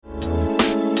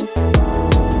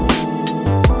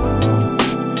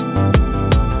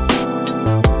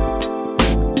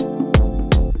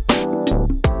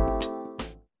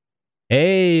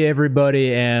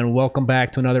everybody, and welcome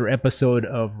back to another episode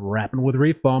of Rapping with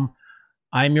Reef Bum.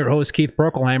 I'm your host, Keith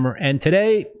Berkelheimer, and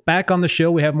today, back on the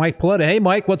show, we have Mike Paletta. Hey,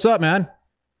 Mike, what's up, man?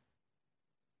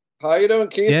 How you doing,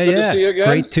 Keith? Yeah, Good yeah. to see you again.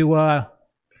 Great to,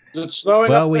 Is it snowing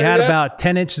well, up we there had yet? about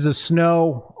 10 inches of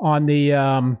snow on the,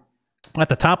 at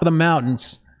the top of the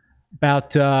mountains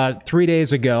about 3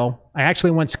 days ago. I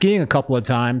actually went skiing a couple of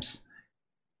times,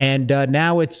 and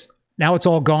now it's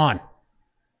all gone.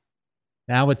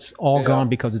 Now it's all gone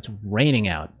because it's raining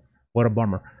out. What a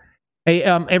bummer. Hey,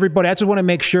 everybody, I just want to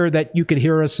make sure that you could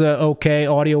hear us okay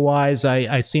audio-wise.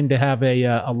 I seem to have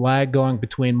a lag going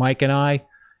between Mike and I.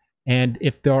 And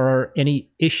if there are any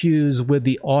issues with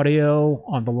the audio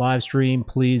on the live stream,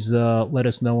 please let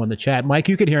us know in the chat. Mike,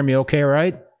 you could hear me okay,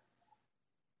 right?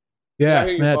 Yeah,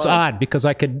 that's odd because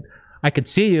I could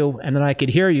see you and then I could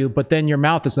hear you, but then your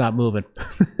mouth is not moving.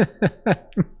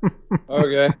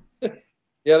 Okay.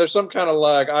 Yeah, there's some kind of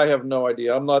lag. I have no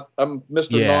idea. I'm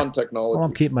Mr. Non-technology. Well,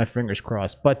 I'm keeping my fingers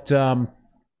crossed. But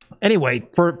anyway,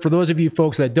 for those of you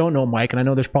folks that don't know Mike, and I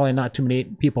know there's probably not too many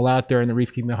people out there in the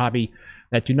reef keeping hobby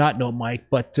that do not know Mike,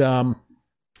 but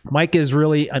Mike is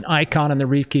really an icon in the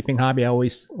reef keeping hobby. I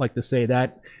always like to say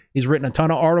that. He's written a ton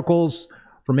of articles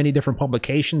for many different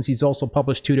publications. He's also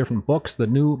published 2 different books, The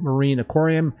New Marine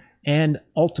Aquarium and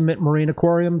Ultimate Marine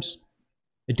Aquariums.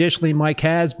 Additionally, Mike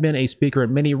has been a speaker at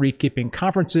many reef keeping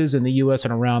conferences in the U.S.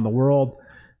 and around the world.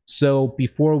 So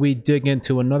before we dig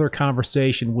into another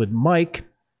conversation with Mike,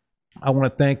 I want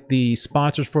to thank the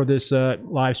sponsors for this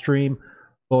live stream,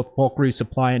 both Bulk Reef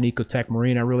Supply and Ecotech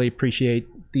Marine. I really appreciate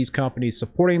these companies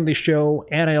supporting the show,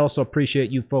 and I also appreciate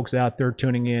you folks out there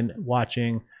tuning in,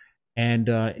 watching, and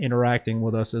interacting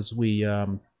with us as we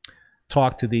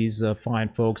talk to these fine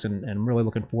folks, and really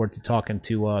looking forward to talking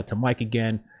to Mike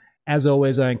again. As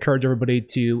always, I encourage everybody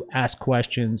to ask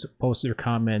questions, post their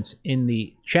comments in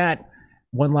the chat.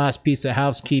 One last piece of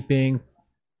housekeeping.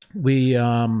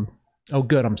 Oh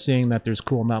good, I'm seeing that there's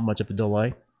not much of a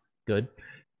delay. Good.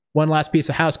 One last piece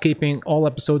of housekeeping. All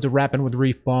episodes of Rapping with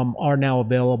Reef Bum are now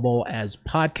available as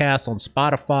podcasts on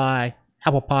Spotify,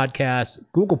 Apple Podcasts,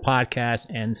 Google Podcasts,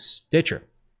 and Stitcher.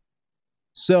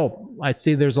 So I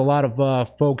see there's a lot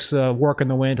of folks working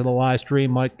their way into the live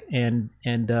stream, Mike, and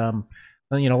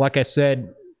you know, like I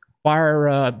said, fire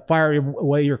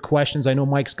away your questions. I know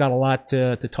Mike's got a lot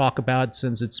to talk about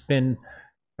since it's been,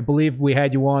 I believe we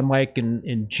had you on, Mike,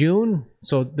 in June.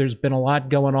 So there's been a lot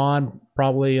going on,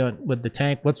 probably with the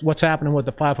tank. What's happening with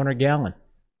the 500-gallon?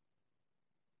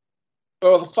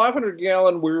 Well, the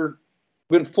 500-gallon, we've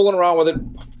been fooling around with it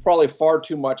probably far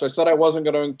too much. I said I wasn't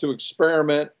going to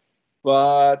experiment,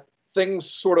 but things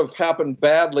sort of happened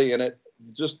badly in it,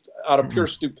 just out of pure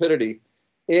stupidity,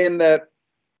 in that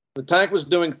the tank was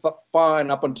doing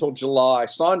fine up until July.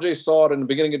 Sanjay saw it in the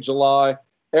beginning of July.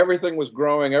 Everything was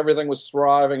growing. Everything was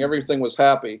thriving. Everything was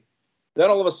happy. Then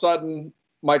all of a sudden,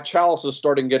 my chalices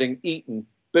started getting eaten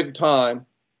big time.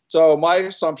 So my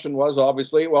assumption was,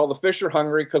 obviously, well, the fish are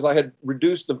hungry because I had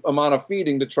reduced the amount of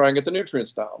feeding to try and get the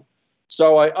nutrients down.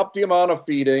 So I upped the amount of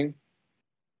feeding,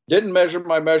 didn't measure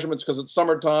my measurements because it's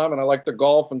summertime and I like to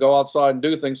golf and go outside and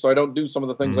do things, so I don't do some of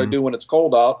the things I do when it's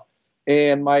cold out.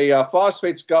 And my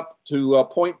phosphates got up to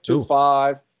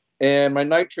 0.25, and my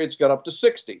nitrates got up to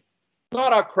 60.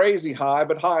 Not a crazy high,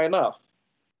 but high enough.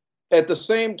 At the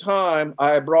same time,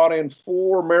 I brought in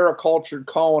 4 maricultured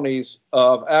colonies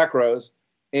of acros,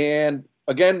 and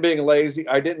again, being lazy,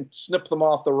 I didn't snip them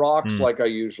off the rocks like I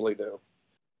usually do.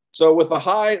 So with the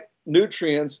high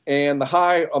nutrients and the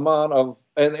high amount of,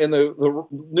 and the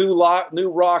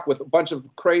new rock with a bunch of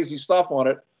crazy stuff on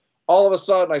it, all of a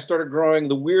sudden, I started growing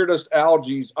the weirdest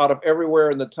algae out of everywhere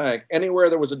in the tank. Anywhere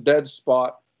there was a dead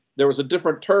spot, there was a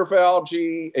different turf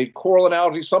algae, a coralline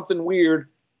algae, something weird,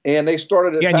 and they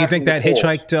started attacking. Yeah, and you think that corals.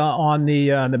 hitchhiked on the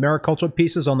mariculture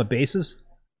pieces on the bases?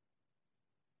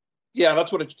 Yeah,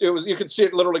 that's what it was. You could see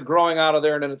it literally growing out of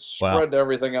there, and then it spread to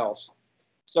everything else.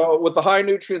 So with the high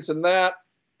nutrients in that,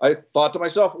 I thought to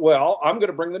myself, well, I'm going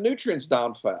to bring the nutrients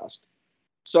down fast.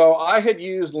 So I had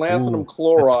used lanthanum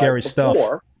chloride before.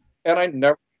 Stuff. And I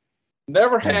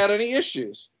never had any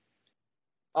issues.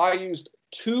 I used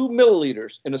 2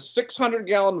 milliliters in a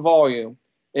 600-gallon volume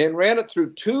and ran it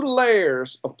through 2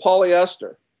 layers of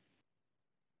polyester.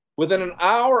 Within an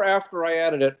hour after I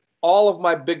added it, all of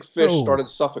my big fish started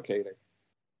suffocating.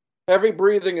 Heavy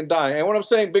breathing and dying. And when I'm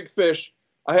saying big fish,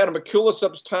 I had a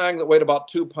Maculoceps tang that weighed about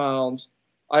 2 pounds.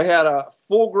 I had a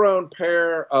full-grown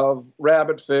pair of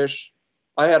rabbitfish.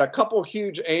 I had a couple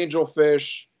huge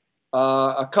angelfish.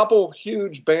 A couple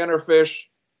huge bannerfish,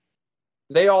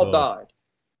 they all died.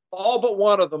 All but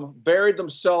one of them buried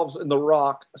themselves in the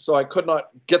rock, so I could not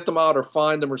get them out or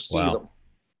find them or see them.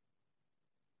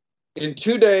 In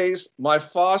 2 days, my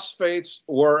phosphates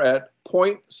were at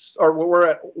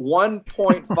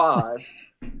 1.5,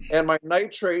 and my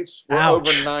nitrates were Ouch.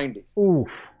 over 90. Oof.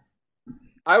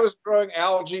 I was growing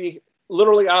algae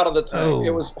literally out of the tank. Oh.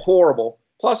 It was horrible.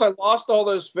 Plus, I lost all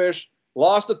those fish,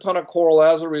 lost a ton of coral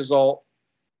as a result.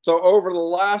 So over the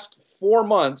last 4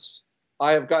 months,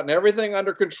 I have gotten everything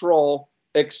under control,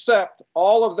 except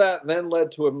all of that then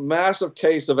led to a massive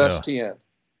case of STN,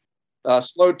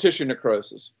 slow tissue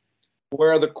necrosis,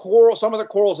 where some of the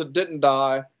corals that didn't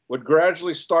die would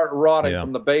gradually start rotting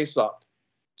from the base up.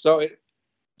 So it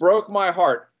broke my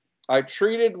heart. I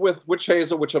treated with witch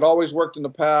hazel, which had always worked in the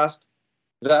past.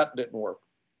 That didn't work.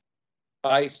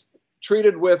 I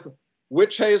treated with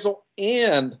witch hazel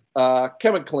and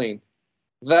Chemiclean.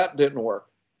 That didn't work.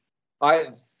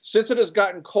 Since it has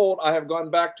gotten cold, I have gone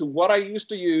back to what I used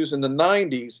to use in the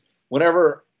 90s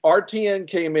whenever RTN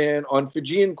came in on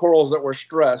Fijian corals that were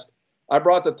stressed. I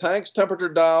brought the tank's temperature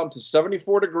down to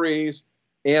 74 degrees,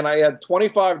 and I had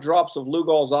 25 drops of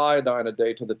Lugol's iodine a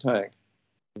day to the tank.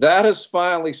 That has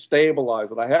finally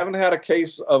stabilized it. I haven't had a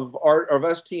case of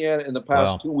STN in the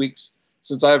past 2 weeks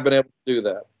since I've been able to do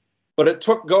that. But it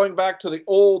took going back to the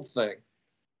old thing.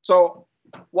 So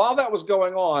while that was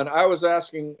going on, I was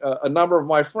asking a number of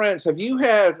my friends, have you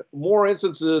had more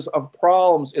instances of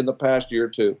problems in the past year or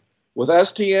two with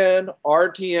STN,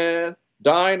 RTN,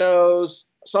 dinos,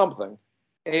 something?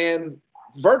 And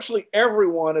virtually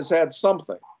everyone has had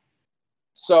something.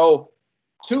 So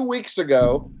 2 weeks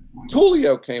ago,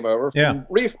 Tulio came over from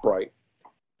Reef Bright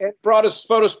and brought his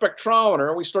photospectrometer,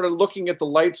 and we started looking at the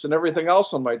lights and everything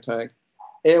else on my tank.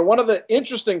 And one of the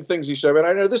interesting things he showed me, and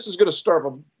I know this is going to start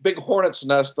a big hornet's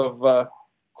nest of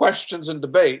questions and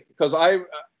debate, because I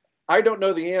don't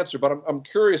know the answer, but I'm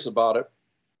curious about it.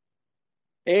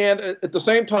 And at the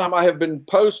same time, I have been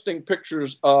posting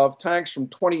pictures of tanks from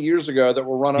 20 years ago that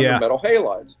were run under metal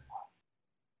halides.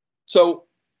 So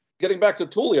getting back to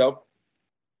Tulio,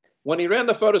 when he ran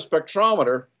the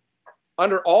photospectrometer,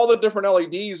 under all the different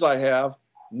LEDs I have,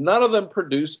 none of them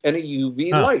produce any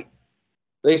UV light.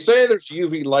 They say there's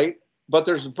UV light, but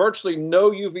there's virtually no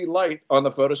UV light on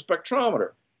the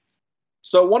photospectrometer.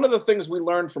 So one of the things we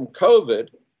learned from COVID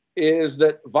is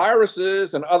that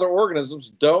viruses and other organisms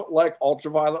don't like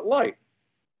ultraviolet light.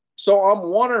 So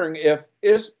I'm wondering if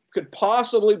this could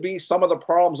possibly be some of the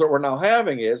problems that we're now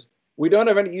having is we don't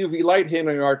have any UV light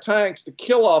hitting our tanks to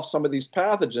kill off some of these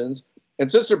pathogens.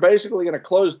 And since they're basically in a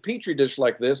closed petri dish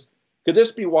like this, could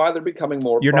this be why they're becoming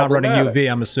more You're not running problematic?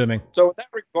 UV, I'm assuming. So in that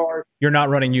regard, you're not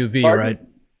running UV, right?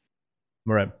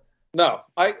 Right. No,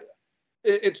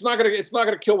 it's not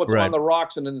gonna kill what's on the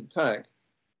rocks and in the tank.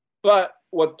 But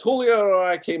what Tulio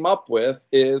and I came up with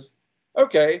is,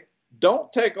 okay,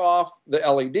 don't take off the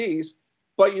LEDs,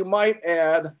 but you might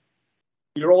add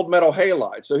your old metal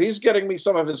halide. So he's getting me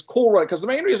some of his cool run, because the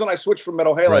main reason I switched from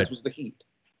metal halides was the heat.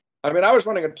 I mean, I was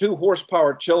running a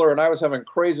 2-horsepower chiller, and I was having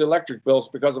crazy electric bills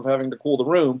because of having to cool the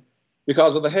room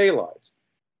because of the halides.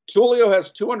 Tulio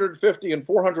has 250 and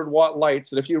 400 watt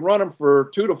lights, and if you run them for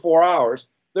 2 to 4 hours,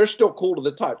 they're still cool to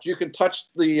the touch. You can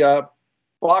touch the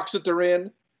box that they're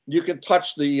in. You can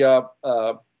touch the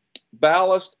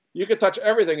ballast. You can touch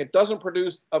everything. It doesn't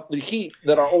produce the heat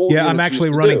that our old units I'm actually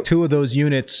used to running do. 2 of those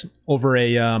units over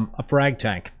a frag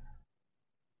tank.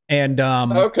 And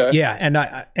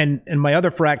and my other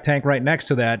frag tank right next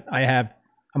to that,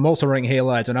 I'm also running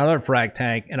halides on another frag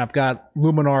tank, and I've got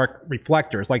Luminarc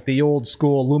reflectors, like the old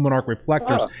school Luminarc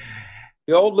reflectors.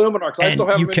 The old Luminarcs. I still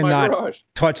have them in my garage. You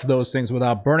cannot touch those things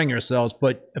without burning yourselves.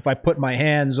 But if I put my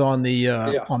hands on the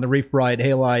Reef Bright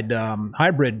halide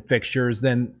hybrid fixtures,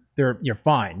 then you're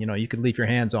fine. You know, you can leave your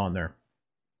hands on there.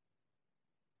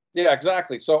 Yeah,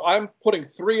 exactly. So I'm putting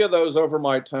 3 of those over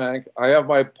my tank. I have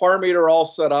my par meter all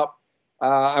set up.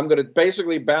 I'm going to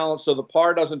basically balance so the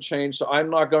par doesn't change. So I'm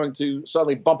not going to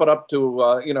suddenly bump it up to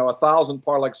 1,000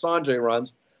 par like Sanjay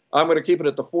runs. I'm going to keep it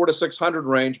at the 400 to 600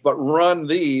 range, but run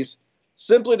these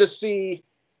simply to see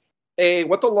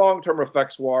what the long-term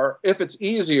effects are, if it's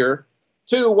easier,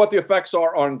 2, what the effects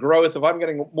are on growth, if I'm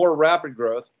getting more rapid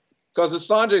growth. Because as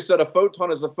Sanjay said, a photon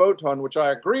is a photon, which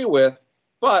I agree with,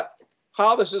 but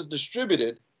how this is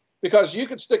distributed, because you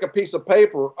could stick a piece of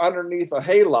paper underneath a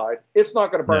halide, it's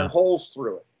not going to burn holes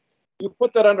through it. You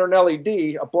put that under an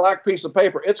LED, a black piece of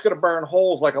paper, it's going to burn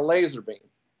holes like a laser beam.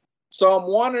 So I'm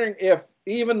wondering if,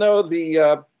 even though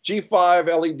the G5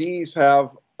 LEDs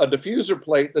have a diffuser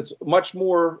plate that's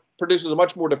produces a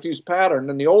much more diffuse pattern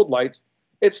than the old lights,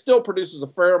 it still produces a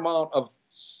fair amount of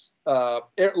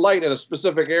light in a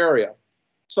specific area.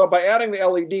 So by adding the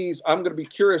LEDs, I'm going to be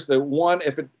curious that, one,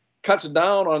 if it cuts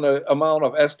down on the amount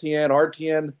of STN,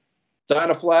 RTN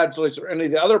dinoflagellates or any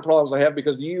of the other problems I have,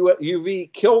 because the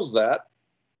UV kills that.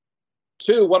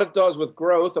 Two, what it does with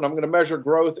growth, and I'm going to measure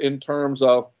growth in terms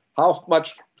of how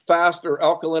much faster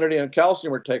alkalinity and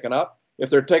calcium are taken up, if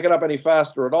they're taken up any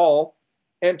faster at all.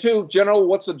 And two,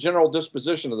 what's the general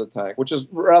disposition of the tank, which is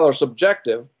rather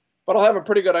subjective, but I'll have a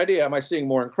pretty good idea. Am I seeing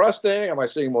more encrusting? Am I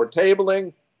seeing more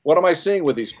tabling? What am I seeing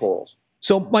with these corals?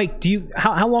 So, Mike,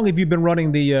 how long have you been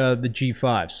running the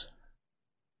G5s?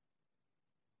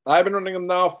 I've been running them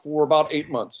now for about 8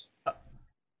 months.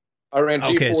 I ran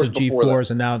G4s okay, so before G4s,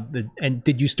 that. and now and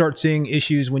did you start seeing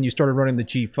issues when you started running the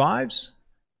G5s?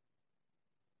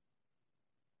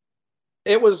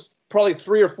 It was probably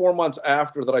 3 or 4 months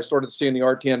after that I started seeing the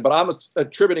RTN, but I'm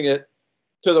attributing it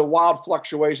to the wild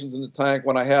fluctuations in the tank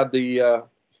when I had the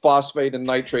phosphate and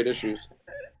nitrate issues,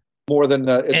 more than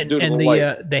it's due to the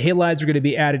light. The halides are going to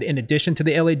be added in addition to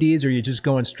the LEDs, or are you just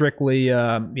going strictly,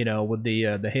 with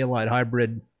the halide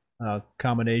hybrid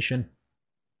combination?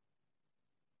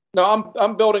 No,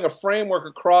 I'm building a framework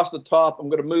across the top. I'm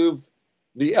going to move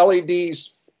the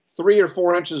LEDs 3 or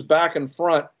 4 inches back and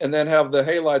front, and then have the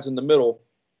halides in the middle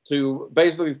to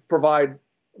basically provide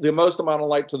the most amount of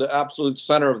light to the absolute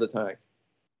center of the tank.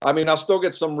 I mean, I'll still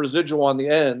get some residual on the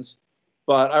ends,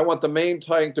 but I want the main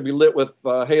tank to be lit with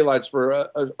halides for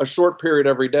a short period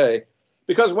every day.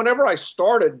 Because whenever I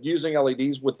started using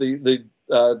LEDs with the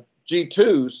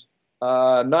G2s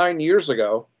 9 years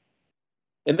ago,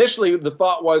 initially the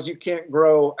thought was you can't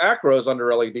grow acros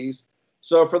under LEDs.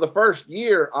 So for the first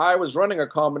year, I was running a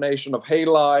combination of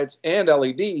halides and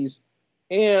LEDs,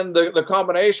 and the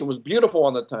combination was beautiful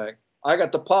on the tank. I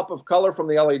got the pop of color from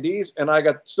the LEDs, and I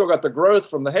still got the growth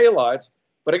from the halides.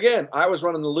 But again, I was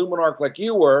running the Luminarc like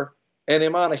you were, and the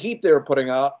amount of heat they were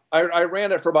putting out, I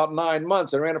ran it for about 9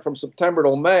 months. I ran it from September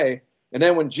till May, and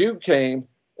then when June came,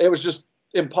 it was just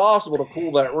impossible to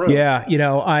cool that room. Yeah,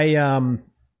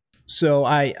 so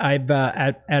I've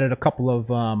added a couple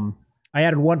of I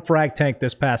added one frag tank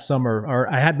this past summer,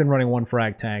 or I had been running one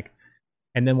frag tank,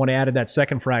 and then when I added that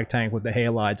second frag tank with the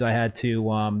halides, I had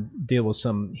to deal with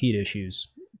some heat issues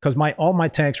because all my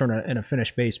tanks are in a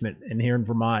finished basement, and here in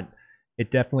Vermont,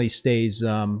 it definitely stays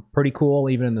pretty cool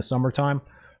even in the summertime.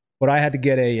 But I had to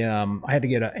get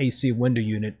a AC window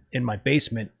unit in my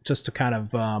basement just to kind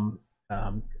of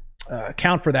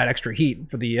account for that extra heat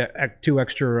for the 2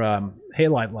 extra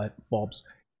halide light bulbs.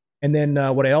 And then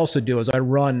what I also do is I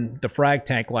run the frag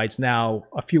tank lights now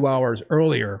a few hours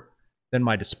earlier than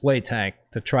my display tank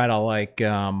to try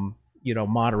to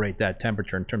moderate that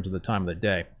temperature in terms of the time of the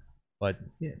day. But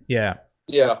yeah.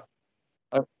 Yeah.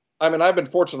 I mean, I've been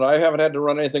fortunate. I haven't had to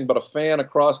run anything but a fan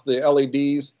across the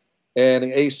LEDs, and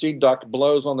the AC duct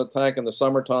blows on the tank in the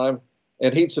summertime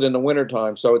and heats it in the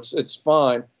wintertime. So it's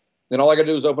fine. And all I got to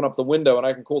do is open up the window, and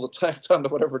I can cool the tank down to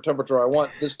whatever temperature I want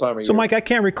this time of year. So, Mike, I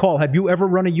can't recall. Have you ever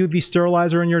run a UV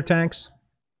sterilizer in your tanks?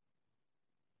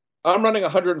 I'm running a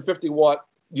 150-watt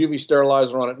UV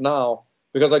sterilizer on it now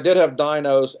because I did have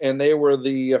dinos, and they were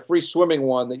the free swimming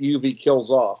one that UV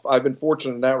kills off. I've been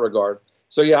fortunate in that regard.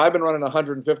 So, yeah, I've been running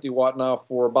 150-watt now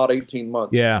for about 18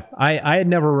 months. Yeah, I had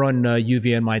never run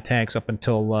UV in my tanks up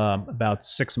until about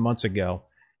 6 months ago.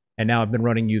 And now I've been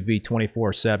running UV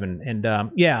 24/7. And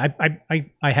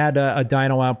I had a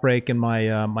dino outbreak in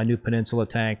my my new Peninsula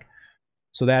tank,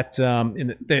 so that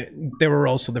they were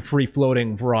also the free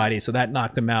floating variety, so that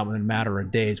knocked them out in a matter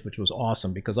of days, which was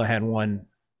awesome because I had one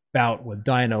bout with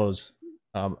dinos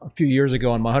a few years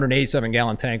ago, and my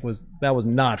 187-gallon tank was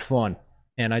not fun,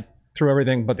 and I threw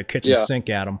everything but the kitchen sink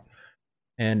at them,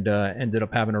 and ended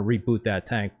up having to reboot that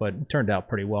tank, but it turned out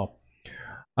pretty well.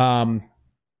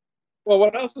 Well,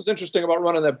 what else is interesting about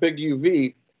running that big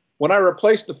UV, when I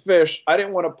replaced the fish, I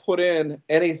didn't want to put in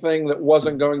anything that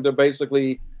wasn't going to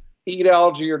basically eat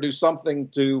algae or do something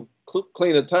to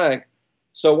clean the tank.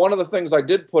 So one of the things I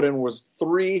did put in was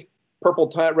 3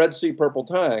 Red Sea purple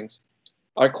tangs.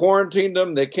 I quarantined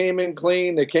them. They came in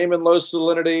clean. They came in low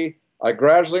salinity. I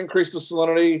gradually increased the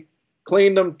salinity,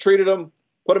 cleaned them, treated them,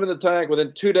 put them in the tank.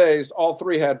 Within 2 days, all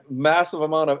 3 had massive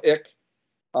amount of ick.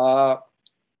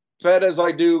 Fed as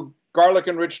I do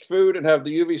garlic-enriched food and have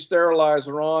the UV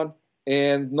sterilizer on,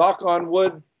 and knock on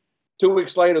wood, 2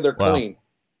 weeks later, they're clean.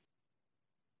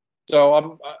 So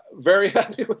I'm very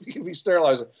happy with the UV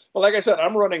sterilizer. But like I said,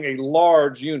 I'm running a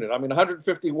large unit. I mean,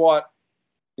 150-watt,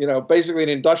 basically an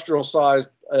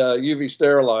industrial-sized UV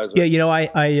sterilizer. Yeah,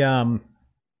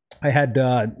 I had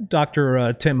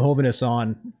Dr. Tim Hovinus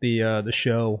on the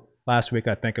show last week,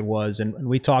 I think it was, and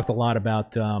we talked a lot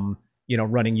about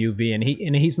running UV,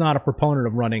 and he's not a proponent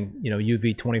of running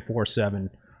UV 24/7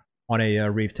 on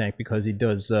a reef tank, because he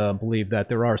does believe that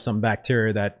there are some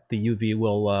bacteria that the UV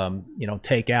will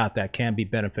take out that can be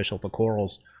beneficial to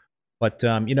corals. But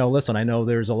listen, I know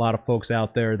there's a lot of folks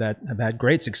out there that have had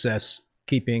great success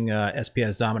keeping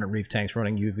SPS dominant reef tanks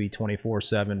running UV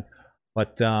 24/7.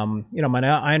 But man,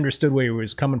 I understood where he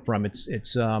was coming from. It's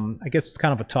I guess it's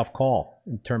kind of a tough call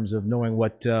in terms of knowing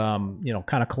what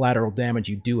kind of collateral damage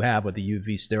you do have with the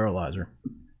UV sterilizer.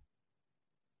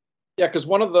 Yeah, because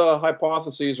one of the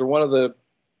hypotheses, or one of the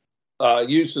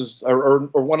uses, or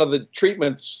one of the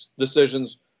treatments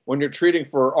decisions when you're treating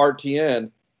for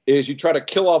RTN, is you try to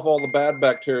kill off all the bad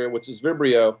bacteria, which is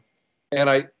Vibrio, and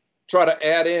I try to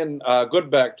add in good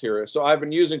bacteria. So I've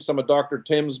been using some of Dr.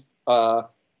 Tim's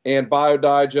and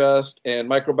Biodigest and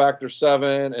Microbacter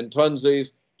 7 and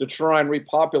Tunzi's to try and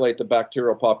repopulate the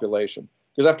bacterial population.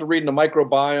 Because after reading a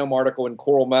microbiome article in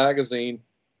Coral Magazine,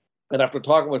 and after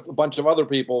talking with a bunch of other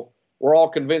people, we're all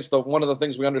convinced that one of the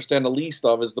things we understand the least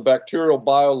of is the bacterial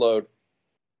bioload,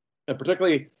 and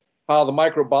particularly how the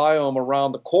microbiome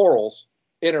around the corals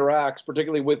interacts,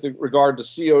 particularly with regard to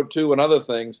CO2 and other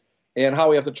things, and how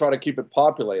we have to try to keep it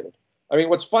populated. I mean,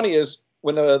 what's funny is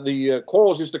when the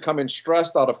corals used to come in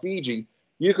stressed out of Fiji,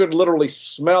 you could literally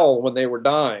smell when they were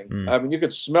dying. I mean, you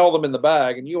could smell them in the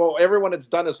bag, and everyone that's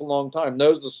done this a long time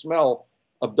knows the smell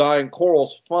of dying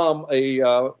corals from a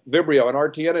Vibrio, an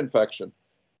RTN infection.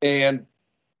 And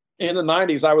in the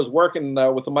 90s, I was working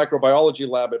with the microbiology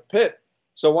lab at Pitt.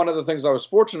 So one of the things I was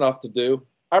fortunate enough to do,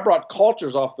 I brought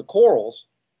cultures off the corals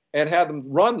and had them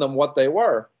run them what they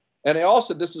were. And they all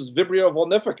said, this is Vibrio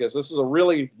vulnificus. This is a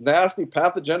really nasty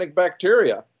pathogenic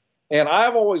bacteria. And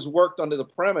I've always worked under the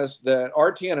premise that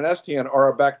RTN and STN are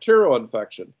a bacterial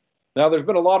infection. Now, there's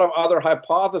been a lot of other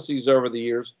hypotheses over the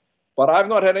years, but I've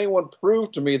not had anyone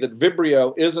prove to me that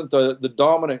Vibrio isn't the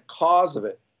dominant cause of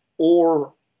it,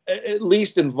 or at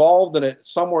least involved in it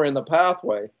somewhere in the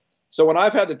pathway. So when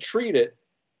I've had to treat it,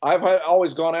 I've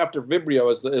always gone after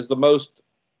Vibrio as the most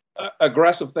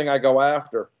aggressive thing I go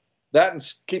after. That and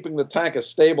keeping the tank as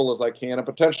stable as I can, and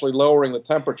potentially lowering the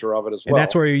temperature of it as well. And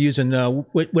that's where you're using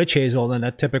witch hazel, then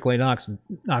that typically knocks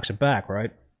it back,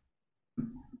 right?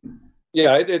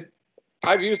 Yeah,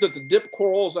 I've used it to dip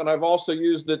corals, and I've also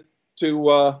used it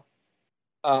to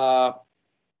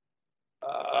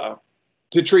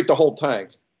treat the whole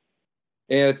tank.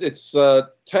 And it's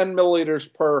 10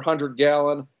 milliliters per 100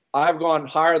 gallon. I've gone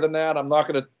higher than that. I'm not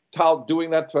going to tout doing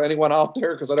that to anyone out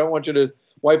there, because I don't want you to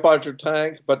wipe out your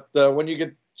tank. But when you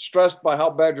get stressed by how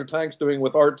bad your tank's doing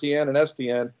with RTN and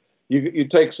STN, you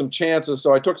take some chances.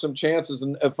 So I took some chances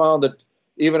and found that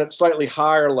even at slightly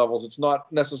higher levels, it's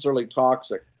not necessarily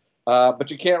toxic.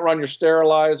 But you can't run your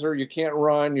sterilizer, you can't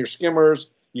run your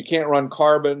skimmers, you can't run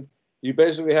carbon. You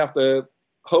basically have to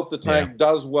hope the tank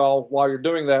does well while you're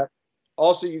doing that.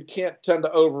 Also, you can't tend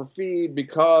to overfeed,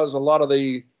 because a lot of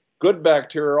the good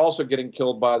bacteria are also getting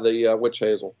killed by the witch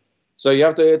hazel. So you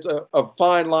have to, it's a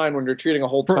fine line when you're treating a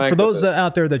whole tank. For those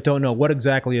out there that don't know, what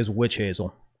exactly is witch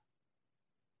hazel?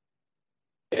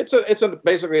 It's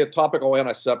basically a topical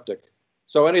antiseptic.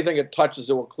 So anything it touches,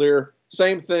 it will clear.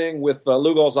 Same thing with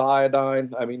Lugol's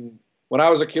iodine. I mean, when I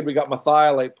was a kid, we got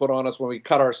methylate put on us when we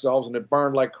cut ourselves, and it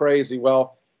burned like crazy.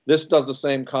 Well, this does the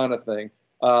same kind of thing.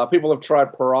 People have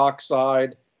tried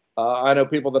peroxide. I know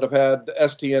people that have had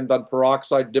STN done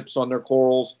peroxide dips on their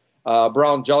corals.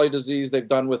 Brown jelly disease they've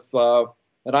done with,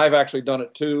 and I've actually done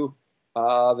it too.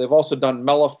 They've also done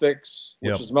Melafix,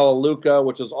 which is Melaleuca,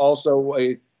 which is also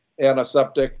a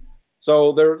antiseptic.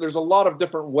 So there's a lot of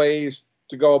different ways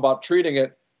to go about treating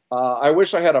it. I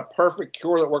wish I had a perfect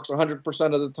cure that works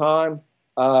 100% of the time.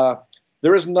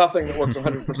 There is nothing that works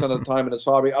 100% of the time in this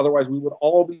hobby. Otherwise, we would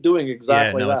all be doing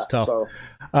exactly that. It's tough. So,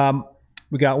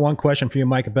 we got one question for you,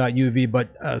 Mike, about UV,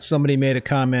 but somebody made a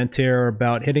comment here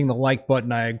about hitting the like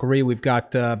button. I agree. We've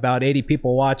got about 80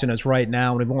 people watching us right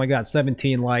now, and we've only got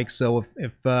 17 likes. So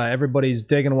if everybody's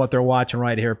digging what they're watching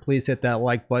right here, please hit that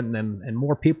like button, and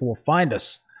more people will find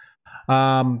us.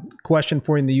 Question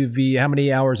for you in the UV. How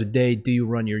many hours a day do you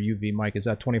run your UV, Mike? Is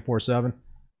that 24/7?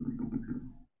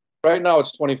 Right now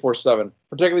it's 24/7,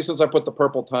 particularly since I put the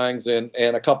purple tangs in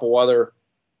and a couple other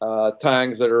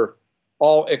tangs that are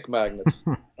all ick magnets.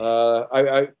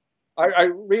 I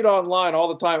read online all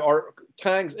the time, are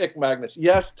tangs ick magnets?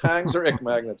 Yes, tangs are ick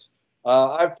magnets.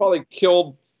 I've probably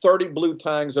killed 30 blue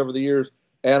tangs over the years,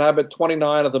 and I bet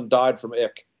 29 of them died from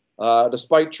ick.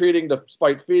 Despite treating,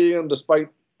 despite feeding them, despite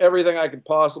everything I could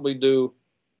possibly do,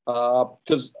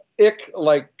 because ick,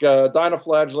 like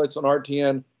dinoflagellates and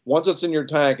RTN, once it's in your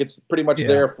tank, it's pretty much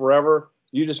there forever.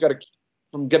 You just got to keep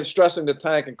from stressing the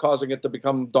tank and causing it to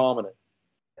become dominant.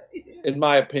 in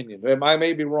my opinion. I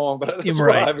may be wrong, but that's what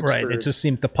right, I've right. It experienced. just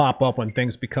seems to pop up when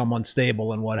things become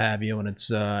unstable and what have you, and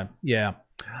it's yeah.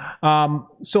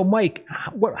 So Mike,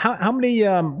 how many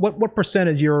what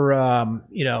percentage of your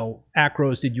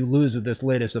acros did you lose with this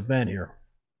latest event here?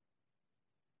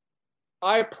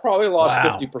 I probably lost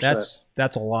Wow, 50%.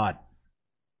 that's a lot.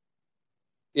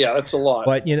 Yeah, that's a lot.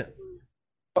 But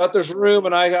but there's room,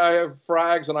 and I have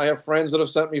frags, and I have friends that have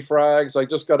sent me frags. I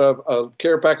just got a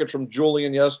care package from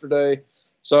Julian yesterday,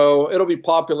 so it'll be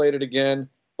populated again.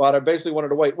 But I basically wanted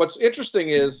to wait. What's interesting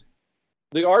is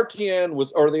the RTN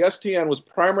was, or the STN was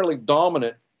primarily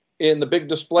dominant in the big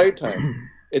display tank.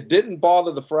 It didn't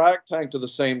bother the frag tank to the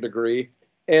same degree,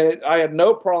 and I had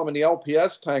no problem in the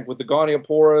LPS tank with the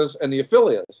Gonioporas and the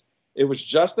Aphilias. It was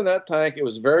just in that tank. It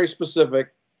was very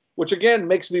specific, which again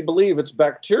makes me believe it's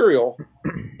bacterial,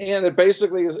 and it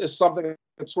basically is something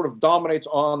that sort of dominates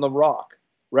on the rock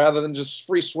rather than just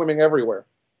free swimming everywhere.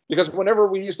 Because whenever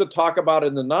we used to talk about it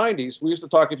in the 90s, we used to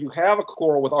talk, if you have a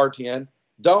coral with RTN,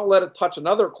 don't let it touch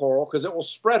another coral because it will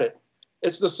spread it.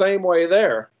 It's the same way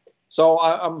there. So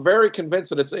I'm very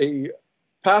convinced that it's a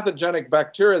pathogenic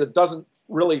bacteria that doesn't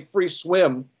really free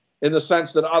swim in the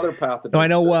sense that other pathogens. No, I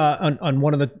know on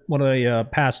one of the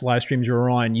past live streams you were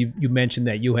on, you mentioned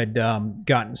that you had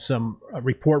gotten a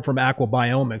report from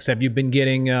Aquabiomics. Have you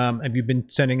been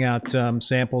sending out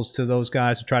samples to those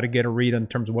guys to try to get a read in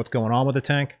terms of what's going on with the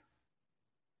tank?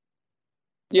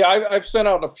 Yeah, I've sent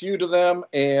out a few to them,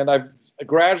 and I've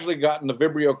gradually gotten the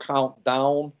Vibrio count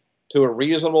down to a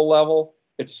reasonable level.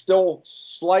 It's still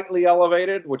slightly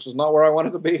elevated, which is not where I want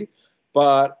it to be,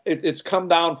 but it's come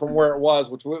down from where it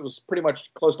was, which was pretty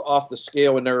much close to off the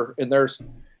scale in their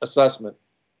assessment.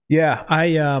 Yeah,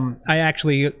 I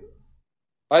actually,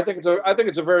 I think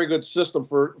it's a very good system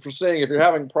for seeing if you're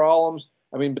having problems.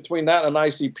 I mean, between that and an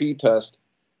ICP test,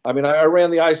 I mean, I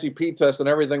ran the ICP test and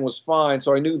everything was fine,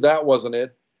 so I knew that wasn't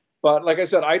it. But like I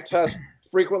said, I test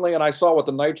frequently, and I saw what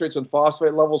the nitrates and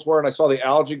phosphate levels were, and I saw the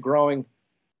algae growing.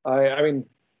 I mean,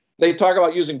 they talk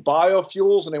about using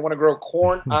biofuels, and they want to grow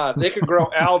corn. They could grow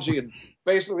algae and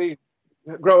basically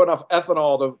grow enough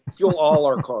ethanol to fuel all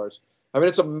our cars. I mean,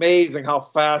 it's amazing how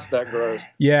fast that grows.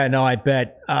 Yeah, no, I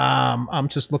bet. I'm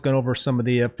just looking over some of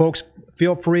the folks.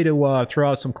 Feel free to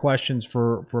throw out some questions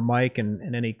for Mike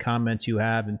and any comments you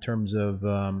have in terms of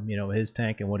his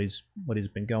tank and what he's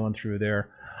been going through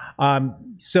there.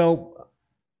 One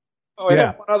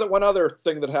other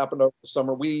thing that happened over the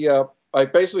summer. I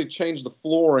basically changed the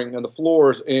flooring and the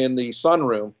floors in the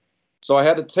sunroom, so I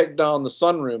had to take down the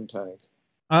sunroom tank.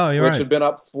 Oh, you're which right. had been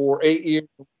up for 8 years.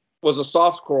 Was a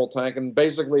soft coral tank and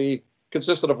basically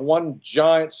consisted of one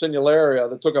giant Sinularia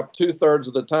that took up 2/3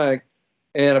 of the tank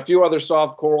and a few other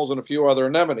soft corals and a few other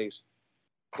anemones.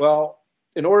 Well,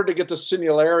 in order to get the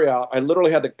Sinularia out, I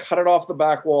literally had to cut it off the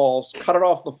back walls, cut it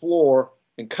off the floor,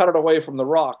 and cut it away from the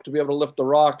rock to be able to lift the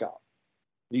rock out.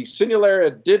 The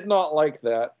Sinularia did not like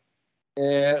that,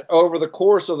 and over the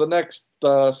course of the next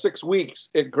 6 weeks,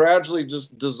 it gradually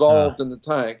just dissolved in the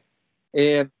tank,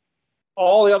 and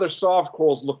all the other soft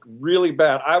corals looked really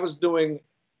bad. I was doing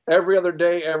every other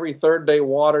day, every third day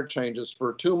water changes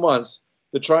for 2 months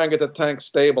to try and get the tank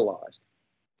stabilized.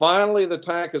 Finally, the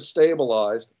tank is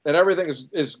stabilized, and everything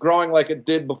is growing like it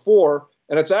did before,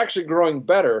 and it's actually growing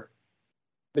better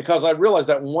because I realized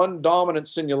that one dominant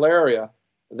Sinularia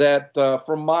that,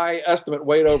 from my estimate,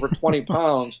 weighed over 20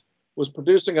 pounds was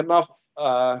producing enough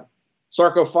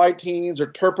sarcophytines or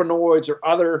terpenoids or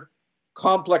other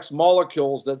complex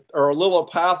molecules that are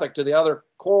allelopathic to the other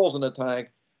corals in the tank,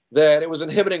 that it was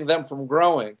inhibiting them from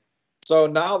growing. So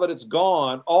now that it's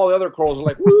gone, all the other corals are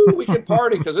like, woo, we can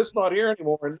party because it's not here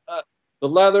anymore. And the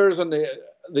leathers and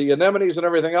the anemones and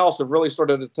everything else have really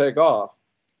started to take off.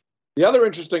 The other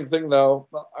interesting thing, though,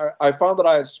 I found that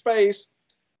I had space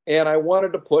and I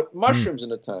wanted to put mushrooms in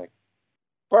the tank.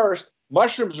 First,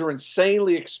 mushrooms are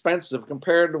insanely expensive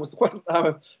compared with what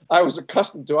I was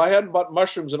accustomed to. I hadn't bought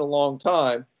mushrooms in a long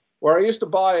time, where I used to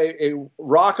buy a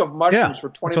rock of mushrooms for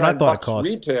 $29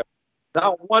 retail.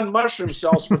 Now one mushroom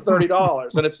sells for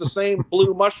 $30, and it's the same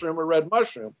blue mushroom or red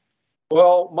mushroom.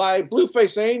 Well, my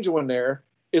blue-face angel in there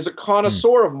is a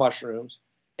connoisseur of mushrooms,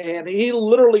 and he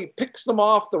literally picks them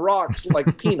off the rocks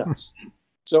like peanuts.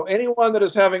 So anyone that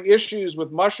is having issues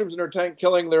with mushrooms in their tank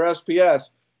killing their SPS,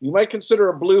 you might consider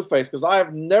a blueface, because I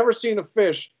have never seen a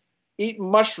fish eat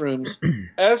mushrooms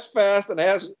as fast and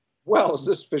as well as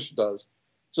this fish does.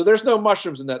 So there's no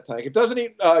mushrooms in that tank. It doesn't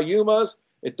eat eumas.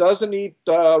 It doesn't eat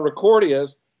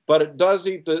recordias, but it does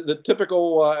eat the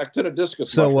typical actinodiscus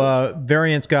So, mushrooms.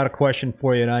 Variant's got a question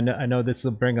for you, and I know this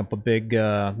will bring up a big,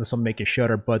 this will make you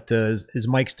shudder. But is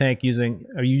Mike's tank are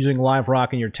you using live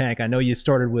rock in your tank? I know you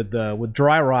started with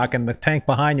dry rock, and the tank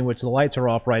behind you, which the lights are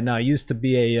off right now, used to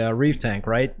be a reef tank,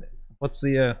 right? What's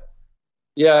the?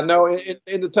 Yeah, no,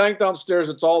 in the tank downstairs,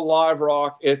 it's all live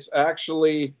rock. It's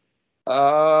actually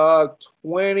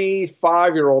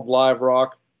 25-year-old live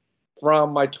rock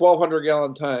from my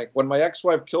 1,200-gallon tank. When my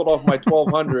ex-wife killed off my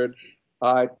 1,200,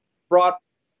 I brought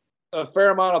a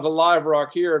fair amount of the live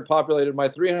rock here and populated my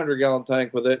 300-gallon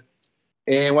tank with it.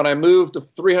 And when I moved to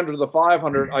 300 to the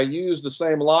 500, I used the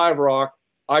same live rock.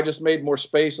 I just made more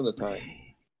space in the tank.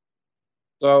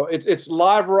 So it's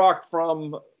live rock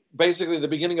from basically the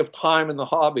beginning of time in the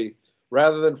hobby,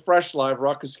 rather than fresh live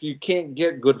rock, because you can't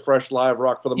get good fresh live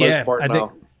rock for the most part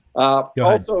now.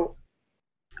 Also,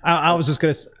 I was just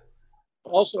going to.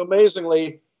 Also,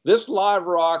 amazingly, this live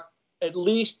rock, at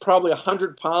least probably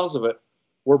 100 pounds of it,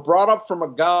 were brought up from a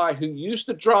guy who used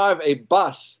to drive a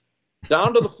bus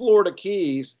down to the Florida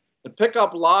Keys and pick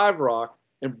up live rock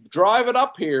and drive it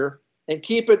up here and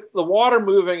keep the water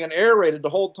moving and aerated the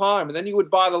whole time. And then you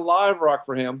would buy the live rock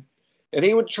for him, and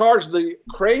he would charge the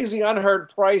crazy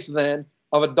unheard price then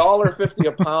of $1.50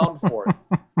 a pound for it.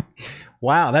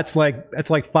 Wow, that's like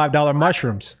 $5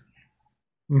 mushrooms.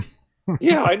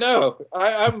 Yeah, I know.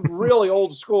 I'm really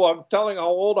old school. I'm telling how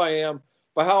old I am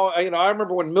by how, I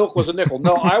remember when milk was a nickel.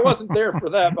 No, I wasn't there for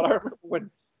that, but I remember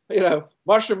when,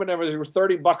 mushroom and everything were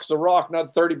 $30 a rock,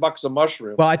 not $30 a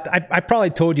mushroom. Well, I probably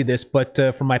told you this, but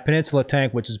for my Peninsula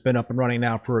tank, which has been up and running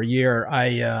now for a year,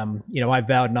 I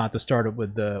vowed not to start it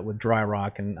with dry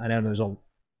rock, and I know there's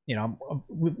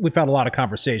we've had a lot of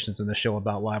conversations in the show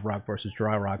about live rock versus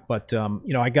dry rock, but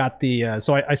I got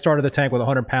so I started the tank with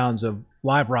 100 pounds of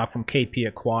live rock from KP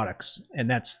Aquatics, and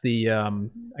that's the I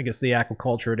guess the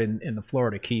aquaculture in the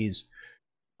Florida Keys.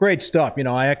 Great stuff.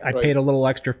 I paid a little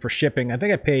extra for shipping. I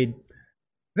think I paid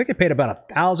about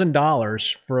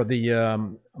 $1,000 for the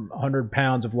 100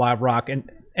 pounds of live rock, and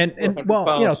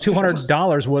well,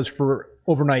 $200 was for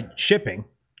overnight shipping,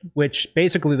 which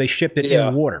basically they shipped it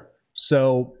in water.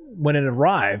 So when it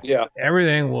arrived,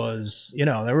 everything was,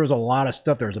 there was a lot of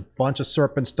stuff. There was a bunch of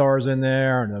serpent stars in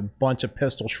there and a bunch of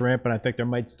pistol shrimp, and I think there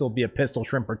might still be a pistol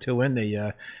shrimp or two in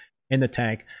the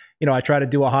tank. I try to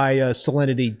do a high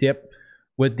salinity dip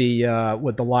with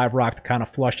the live rock to kind of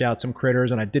flush out some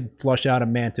critters, and I did flush out a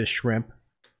mantis shrimp.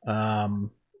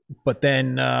 But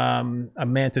then a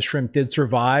mantis shrimp did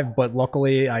survive, but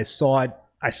luckily I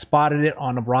spotted it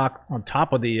on a rock on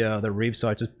top of the reef, so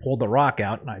I just pulled the rock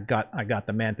out and I got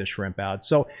the mantis shrimp out.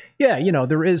 So yeah,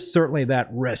 there is certainly that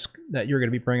risk that you're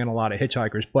going to be bringing a lot of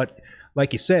hitchhikers, but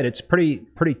like you said, it's pretty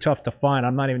tough to find.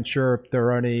 I'm not even sure if there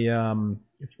are any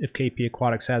if KP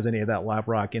Aquatics has any of that live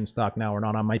rock in stock now or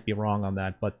not. I might be wrong on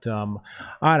that, but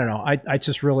I don't know. I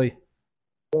just really.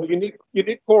 Well, Unique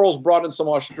Corals brought in some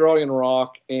Australian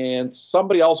rock, and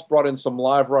somebody else brought in some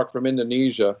live rock from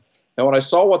Indonesia. And when I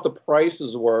saw what the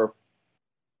prices were,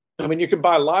 I mean, you can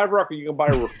buy live rock or you can buy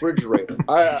a refrigerator.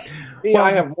 I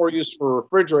have more use for a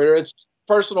refrigerator. It's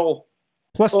personal.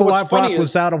 Plus, the live rock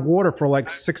was out of water for like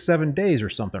 6-7 days or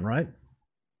something, right?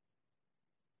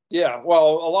 Yeah, well,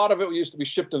 a lot of it used to be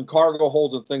shipped in cargo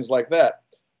holds and things like that.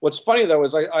 What's funny, though,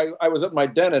 is I was at my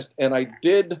dentist, and I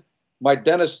did my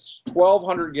dentist's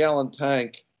 1,200-gallon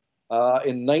tank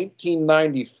in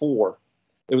 1994.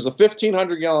 It was a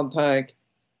 1,500-gallon tank,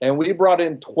 and we brought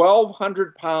in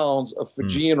 1,200 pounds of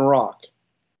Fijian rock.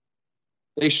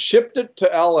 They shipped it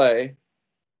to L.A.,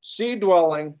 Sea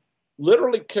Dwelling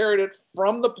literally carried it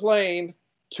from the plane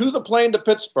to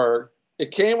Pittsburgh.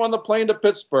 It came on the plane to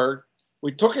Pittsburgh.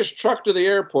 We took his truck to the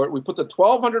airport. We put the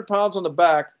 1,200 pounds on the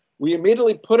back. We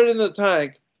immediately put it in the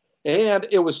tank, and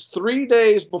it was 3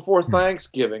 days before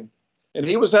Thanksgiving, and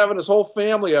he was having his whole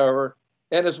family over,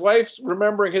 and his wife's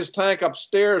remembering his tank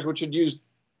upstairs, which had used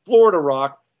Florida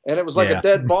rock, and it was like a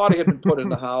dead body had been put in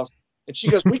the house. And she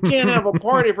goes, "We can't have a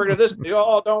party for this."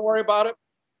 Oh, don't worry about it.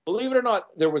 Believe it or not,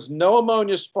 there was no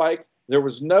ammonia spike. There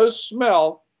was no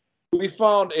smell. We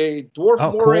found a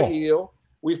dwarf moray eel.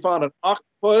 We found an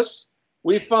octopus.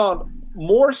 We found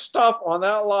more stuff on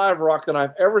that live rock than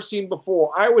I've ever seen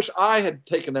before. I wish I had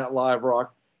taken that live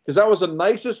rock, because that was the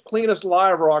nicest, cleanest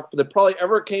live rock that probably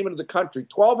ever came into the country.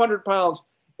 1,200 pounds,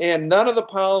 and none of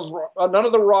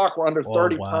the rock were under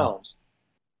 30 pounds.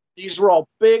 These were all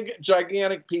big,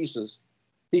 gigantic pieces.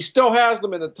 He still has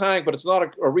them in the tank, but it's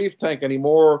not a reef tank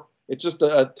anymore. It's just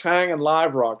a tang and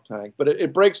live rock tank. But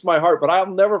it breaks my heart. But I'll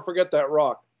never forget that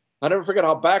rock. I'll never forget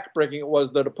how backbreaking it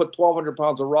was to put 1,200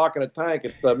 pounds of rock in a tank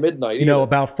at midnight.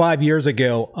 About 5 years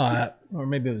ago, or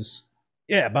maybe it was,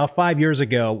 Yeah, about 5 years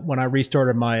ago, when I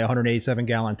restarted my 187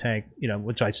 gallon tank,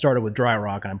 which I started with dry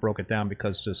rock and I broke it down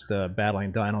because just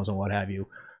battling dinos and what have you.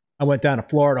 I went down to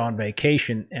Florida on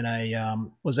vacation, and I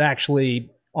was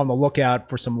actually on the lookout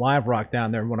for some live rock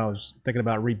down there when I was thinking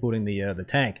about rebooting the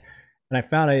tank, and I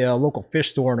found a local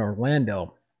fish store in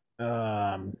Orlando.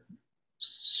 Um,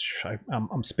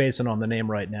 I'm spacing on the name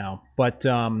right now, but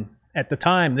at the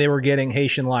time they were getting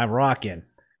Haitian live rock in,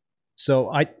 so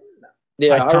I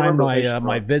Yeah, I timed remember my Haitian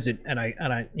my rock. visit, and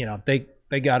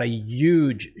they got a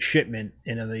huge shipment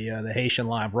into the Haitian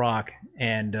live rock,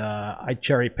 and I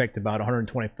cherry picked about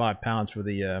 125 pounds for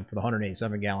the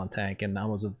 187 gallon tank, and I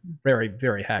was a very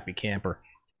very happy camper.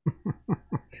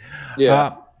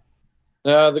 Yeah.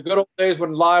 uh, The good old days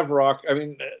when live rock, I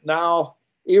mean, now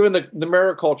even the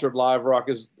maricultured live rock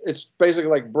it's basically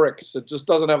like bricks. It just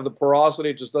doesn't have the porosity,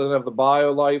 it just doesn't have the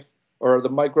bio life or the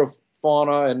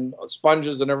microfauna and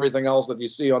sponges and everything else that you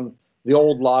see on the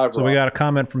old live so we rock. got a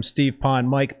comment from Steve Pond.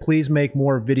 Mike, please make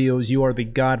more videos. You are the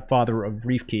godfather of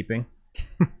reef keeping.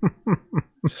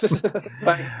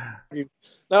 Thank you.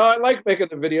 Now I like making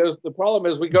the videos. The problem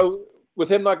is we go with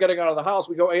him not getting out of the house.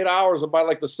 We go 8 hours, and by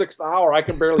like the sixth hour, I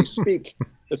can barely speak.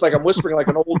 It's like I'm whispering like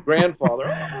an old grandfather.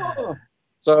 "Oh."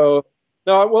 So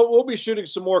no, we'll be shooting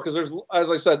some more because there's, as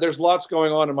I said, there's lots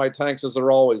going on in my tanks as there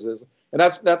always is, and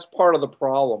that's part of the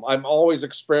problem. I'm always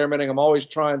experimenting. I'm always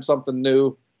trying something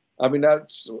new. I mean, that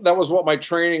was what my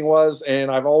training was, and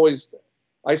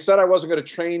I said I wasn't going to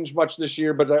change much this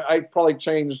year, but I probably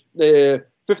changed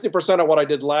 50% of what I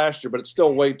did last year, but it's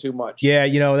still way too much. Yeah,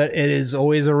 that it is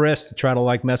always a risk to try to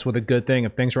like mess with a good thing.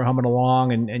 If things are humming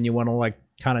along and you want to like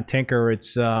kind of tinker, it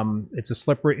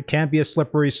can be a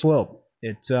slippery slope.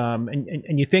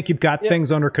 And you think you've got Yeah,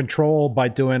 things under control by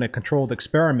doing a controlled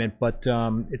experiment, but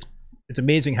it's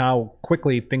amazing how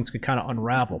quickly things could kind of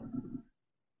unravel.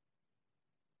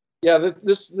 yeah.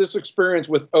 This experience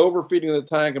with overfeeding the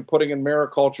tank and putting in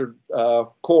maricultured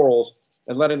corals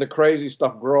and letting the crazy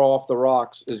stuff grow off the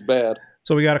rocks is bad.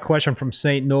 So we got a question from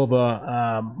Saint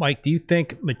Nova. Mike, do you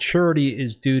think maturity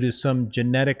is due to some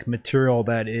genetic material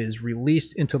that is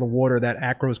released into the water that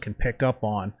acros can pick up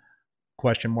on?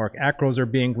 Question mark. Acros are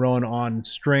being grown on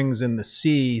strings in the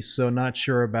sea, so not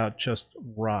sure about just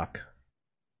rock.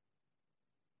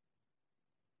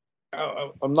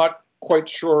 I'm not quite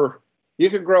sure. You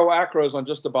can grow acros on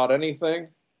just about anything.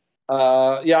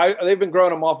 Yeah, they've been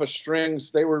growing them off of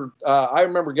strings. They were. I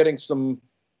remember getting some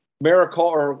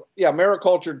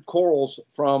maricultured corals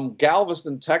from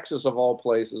Galveston, Texas, of all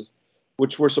places,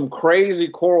 which were some crazy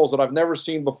corals that I've never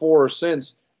seen before or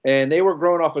since, and they were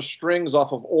grown off of strings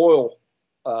off of oil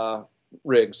uh,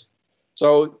 rigs.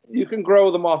 So you can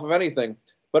grow them off of anything.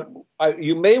 But what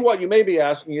you may be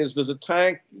asking is, does a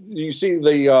tank? Do you see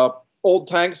the old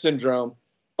tank syndrome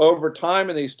over time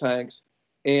in these tanks?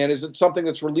 And is it something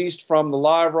that's released from the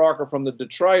live rock or from the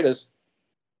detritus?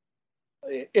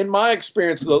 In my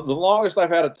experience, the longest I've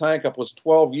had a tank up was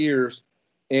 12 years,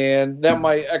 and then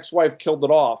my ex-wife killed it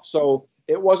off. So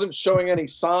it wasn't showing any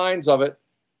signs of it,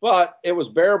 but it was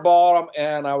bare bottom,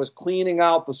 and I was cleaning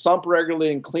out the sump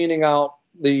regularly and cleaning out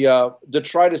the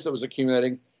detritus that was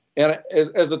accumulating. And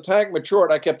as the tank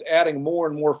matured, I kept adding more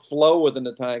and more flow within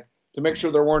the tank to make sure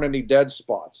there weren't any dead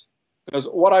spots. Because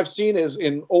what I've seen is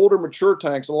in older mature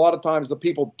tanks, a lot of times the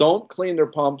people don't clean their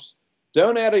pumps,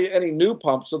 don't add any new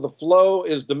pumps, so the flow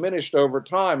is diminished over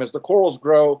time. As the corals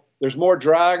grow, there's more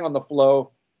drag on the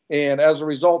flow, and as a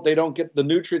result, they don't get the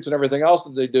nutrients and everything else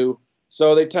that they do,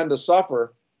 so they tend to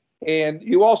suffer. And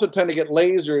you also tend to get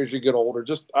lazier as you get older.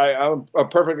 I'm a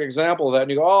perfect example of that. And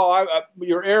you go,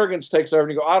 your arrogance takes over,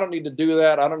 and you go, I don't need to do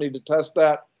that. I don't need to test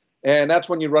that. And that's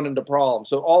when you run into problems.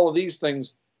 So all of these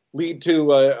things lead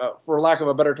to, for lack of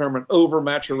a better term, an over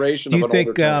maturation Do of you an older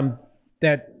think tank.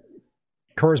 that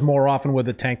occurs more often with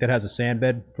a tank that has a sand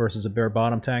bed versus a bare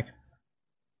bottom tank?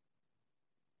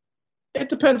 It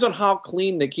depends on how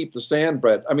clean they keep the sand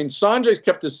bed. I mean, Sanjay's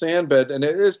kept his sand bed, and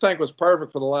his tank was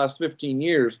perfect for the last 15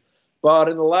 years. But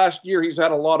in the last year, he's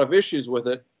had a lot of issues with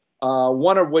it.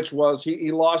 One of which was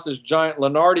he lost his giant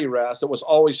Lenardi wrasse that was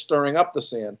always stirring up the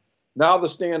sand. Now the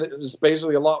sand is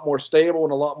basically a lot more stable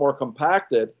and a lot more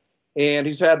compacted, and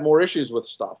he's had more issues with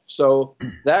stuff. So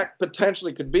that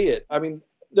potentially could be it. I mean,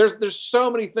 there's so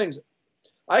many things.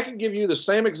 I can give you the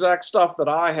same exact stuff that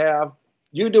I have.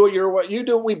 You do it your way. You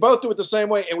do it. We both do it the same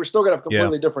way, and we're still going to have Yeah.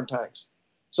 completely different tanks.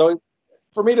 So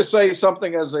for me to say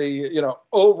something as a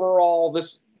overall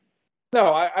this,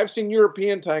 no, I've seen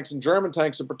European tanks and German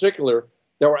tanks in particular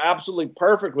that were absolutely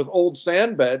perfect with old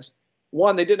sand beds.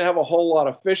 One, they didn't have a whole lot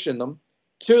of fish in them.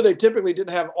 Two, they typically didn't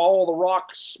have all the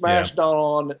rocks Yeah. smashed down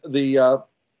on the.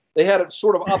 They had it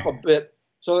sort of up a bit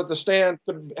so that the stand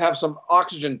could have some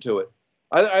oxygen to it.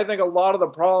 I think a lot of the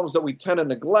problems that we tend to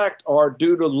neglect are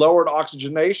due to lowered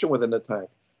oxygenation within the tank.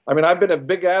 I mean, I've been a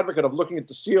big advocate of looking at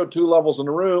the CO2 levels in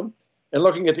the room and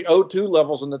looking at the O2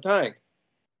 levels in the tank.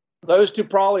 Those two,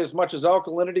 probably as much as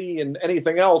alkalinity and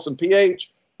anything else, and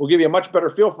pH will give you a much better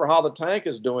feel for how the tank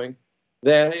is doing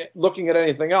than looking at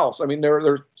anything else. I mean,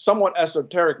 they're somewhat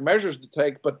esoteric measures to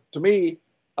take, but to me,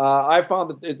 I found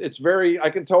that it's very, I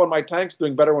can tell when my tank's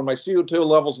doing better when my CO2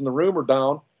 levels in the room are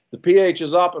down, the pH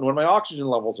is up, and when my oxygen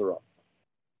levels are up.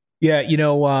 Yeah,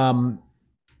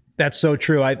 that's so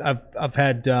true. I've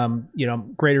had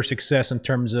greater success in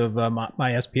terms of my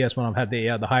SPS when I've had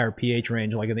the higher pH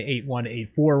range, like in the 8.1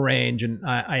 to 8.4 range, and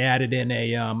I added in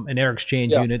an air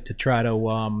exchange unit to try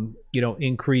to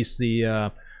decrease the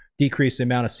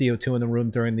amount of CO2 in the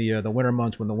room during the winter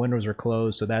months when the windows are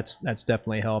closed. So that's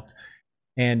definitely helped.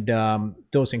 And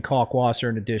dosing Kalkwasser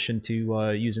in addition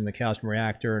to using the calcium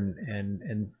reactor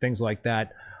and things like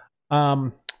that.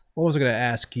 What was I going to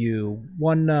ask you?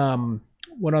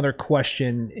 One other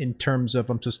question in terms of,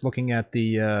 I'm just looking at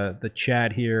the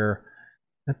chat here.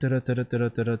 Any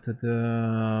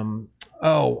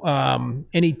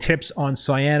tips on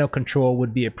cyano control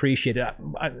would be appreciated.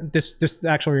 This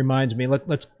actually reminds me.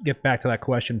 Let's get back to that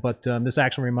question, but this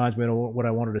actually reminds me of what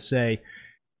I wanted to say.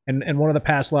 And one of the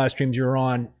past live streams you were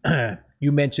on,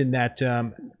 you mentioned that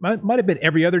might have been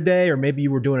every other day, or maybe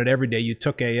you were doing it every day. You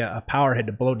took a power head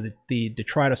to blow the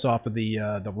detritus off of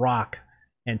the rock,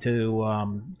 and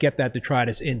to get that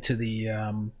detritus into the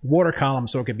water column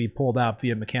so it could be pulled out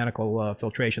via mechanical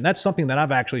filtration. That's something that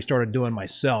I've actually started doing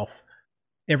myself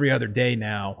every other day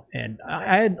now. And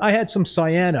I had some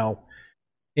cyano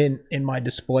in my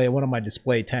display, one of my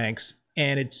display tanks,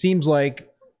 and it seems like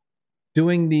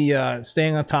doing the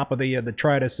staying on top of the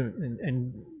detritus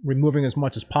and removing as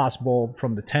much as possible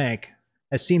from the tank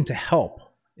has seemed to help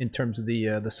in terms of the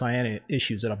cyano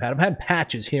issues that I've had. I've had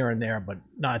patches here and there, but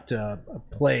not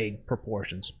plague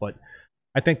proportions. But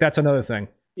I think that's another thing.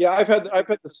 Yeah, I've had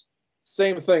the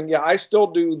same thing. Yeah, I still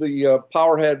do the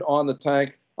power head on the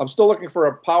tank. I'm still looking for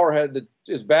a power head that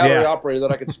is battery operated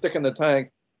that I could stick in the tank,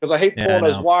 because I hate pulling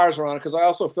those wires around, because I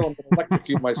also feel I'm going to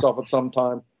electrocute myself at some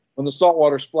time when the salt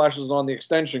water splashes on the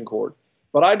extension cord.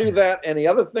 But I do that, and the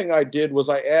other thing I did was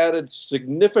I added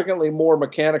significantly more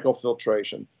mechanical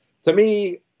filtration. To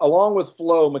me, along with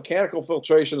flow, mechanical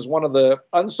filtration is one of the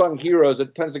unsung heroes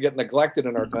that tends to get neglected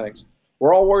in our tanks.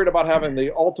 We're all worried about having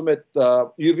the ultimate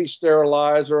UV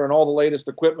sterilizer and all the latest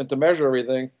equipment to measure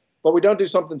everything, but we don't do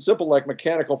something simple like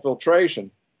mechanical filtration.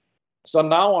 So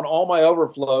now on all my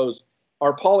overflows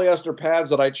are polyester pads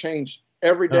that I change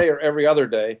every day or every other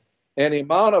day. And the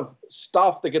amount of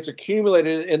stuff that gets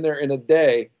accumulated in there in a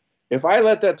day, if I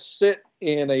let that sit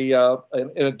in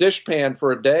a dish pan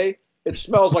for a day, it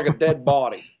smells like a dead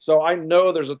body. So I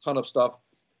know there's a ton of stuff.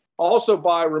 Also,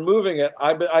 by removing it,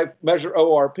 I measure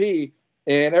ORP,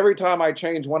 and every time I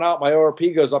change one out, my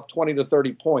ORP goes up 20 to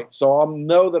 30 points. So I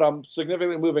know that I'm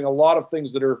significantly moving a lot of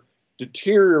things that are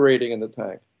deteriorating in the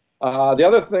tank. The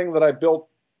other thing that I built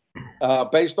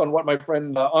based on what my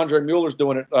friend Andre Mueller's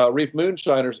doing at Reef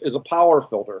Moonshiners is a power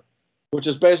filter, which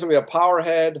is basically a power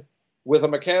head with a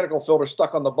mechanical filter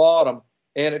stuck on the bottom,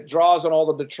 and it draws in all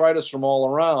the detritus from all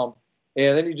around.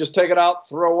 And then you just take it out,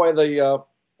 throw away the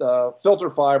filter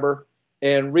fiber,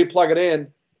 and replug it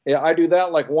in. I do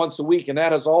that like once a week, and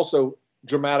that has also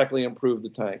dramatically improved the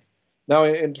tank. Now,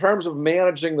 in terms of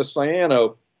managing the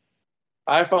cyano,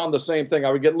 I found the same thing.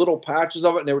 I would get little patches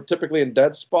of it, and they were typically in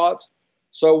dead spots.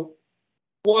 So,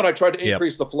 one, I tried to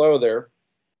increase the flow there.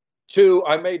 Two,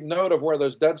 I made note of where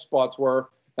those dead spots were,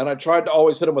 and I tried to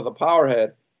always hit them with a power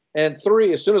head. And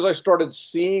three, as soon as I started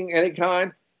seeing any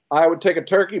kind, I would take a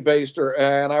turkey baster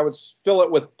and I would fill it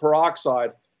with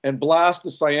peroxide and blast the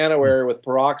cyano area with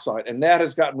peroxide. And that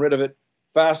has gotten rid of it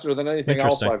faster than anything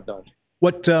else I've done.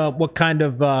 What kind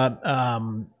of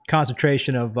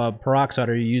concentration of peroxide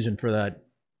are you using for that?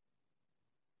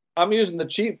 I'm using the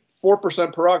cheap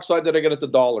 4% peroxide that I get at the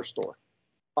dollar store.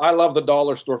 I love the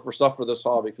dollar store for stuff for this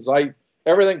hobby, because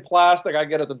everything plastic I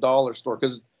get at the dollar store,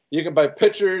 because you can buy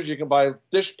pitchers, you can buy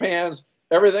dish pans,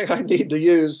 everything I need to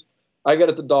use, I get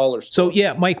at the dollar store. So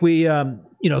yeah, Mike, we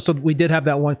so we did have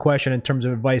that one question in terms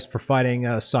of advice for fighting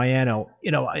cyano.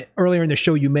 Earlier in the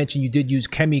show you mentioned you did use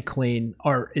ChemiClean.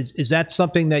 Is that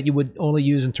something that you would only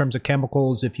use in terms of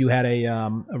chemicals if you had a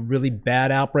really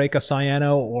bad outbreak of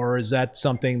cyano, or is that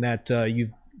something that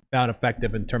you've found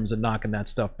effective in terms of knocking that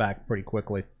stuff back pretty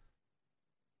quickly?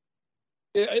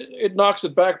 It knocks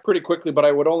it back pretty quickly, but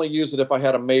I would only use it if I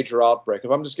had a major outbreak.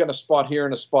 If I'm just getting a spot here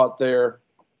and a spot there,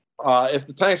 if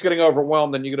the tank's getting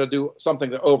overwhelmed, then you're going to do something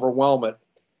to overwhelm it.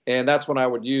 and that's when I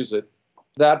would use it.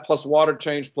 That plus water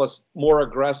change plus more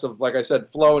aggressive, like I said,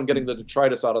 flow and getting the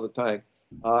detritus out of the tank,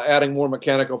 adding more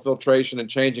mechanical filtration and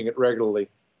changing it regularly.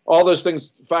 All those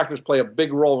factors play a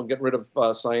big role in getting rid of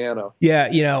cyano.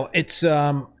 Yeah, it's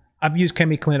I've used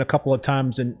ChemiClean a couple of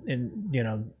times in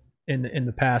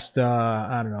the past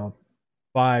I don't know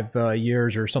 5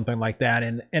 years or something like that,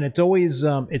 and it's always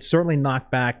it's certainly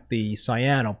knocked back the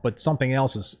cyano, but something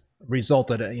else has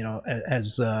resulted.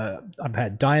 As I've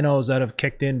had dinos that have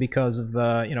kicked in because of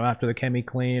after the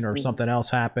ChemiClean or something else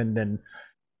happened, and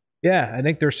yeah, I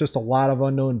think there's just a lot of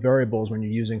unknown variables when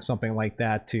you're using something like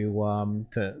that to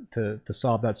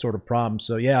solve that sort of problem.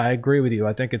 So yeah, I agree with you.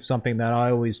 I think it's something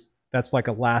that that's like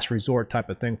a last resort type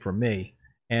of thing for me.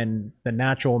 And the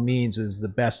natural means is the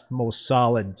best, most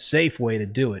solid, safe way to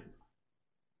do it.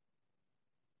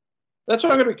 That's why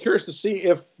I'm going to be curious to see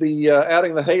if the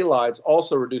adding the halides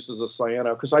also reduces the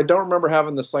cyano, because I don't remember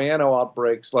having the cyano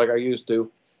outbreaks like I used to.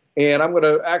 And I'm going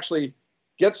to actually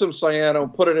get some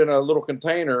cyano, put it in a little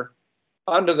container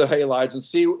under the halides, and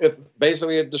see if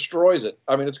basically it destroys it.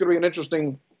 I mean, it's going to be an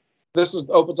interesting.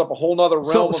 Opens up a whole nother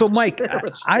realm. So Mike,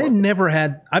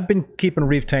 I've been keeping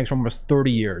reef tanks for almost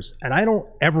 30 years, and I don't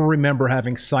ever remember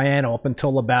having cyano up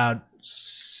until about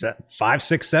 5,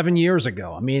 6, 7 years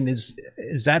ago. I mean, has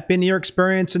that been your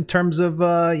experience in terms of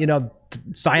cyano,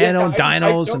 dinos? I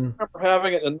don't remember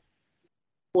having it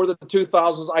for the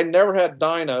 2000s. I never had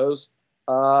dinos.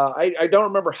 I don't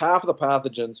remember half of the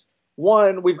pathogens.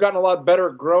 One, we've gotten a lot better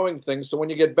at growing things, so when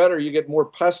you get better, you get more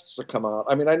pests that come out.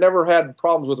 I mean, I never had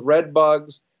problems with red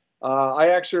bugs. I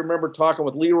actually remember talking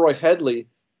with Leroy Headley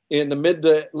in the mid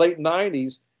to late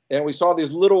 90s, and we saw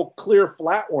these little clear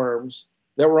flatworms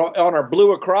that were on our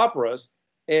blue acroporas,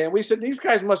 and we said, these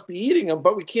guys must be eating them,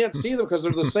 but we can't see them because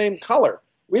they're the same color.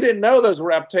 We didn't know those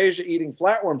were Aiptasia-eating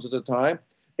flatworms at the time,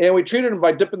 and we treated them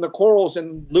by dipping the corals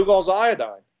in Lugol's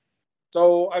iodine.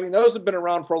 So, I mean, those have been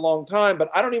around for a long time, but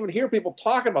I don't even hear people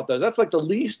talking about those. That's like the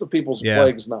least of people's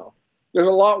plagues now. There's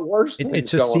a lot worse things It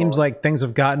just seems on. like things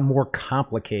have gotten more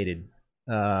complicated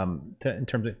in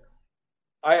terms of...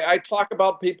 I talk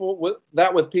about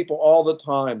with people all the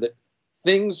time, that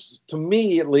things, to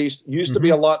me at least, used to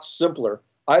be a lot simpler.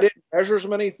 I didn't measure as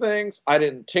many things. I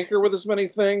didn't tinker with as many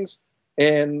things.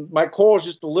 And my corals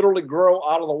just literally grow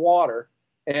out of the water.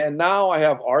 And now I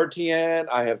have RTN,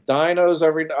 I have dinos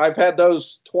I've had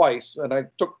those twice, and I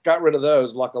got rid of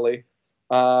those, luckily.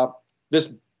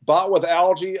 This bot with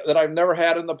algae that I've never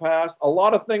had in the past, a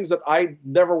lot of things that I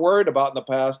never worried about in the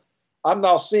past, I'm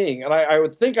now seeing. And I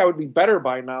would think I would be better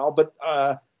by now, but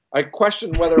I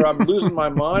question whether I'm losing my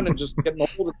mind and just getting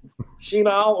old and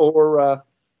senile, or,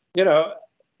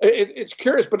 it's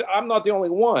curious, but I'm not the only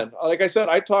one. Like I said,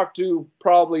 I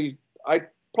probably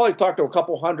talked to a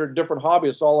couple hundred different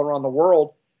hobbyists all around the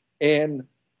world, and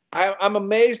I'm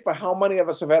amazed by how many of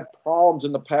us have had problems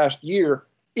in the past year,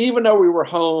 even though we were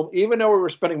home, even though we were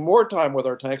spending more time with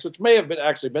our tanks, which may have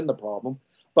actually been the problem.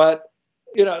 But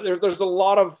there's a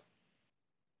lot of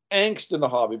angst in the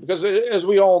hobby because, as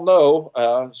we all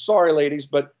know, sorry ladies,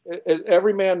 but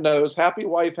every man knows, happy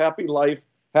wife, happy life,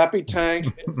 happy tank,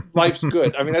 life's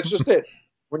good. I mean, that's just it.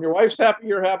 When your wife's happy,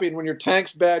 you're happy, and when your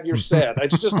tank's bad, you're sad.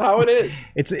 It's just how it is.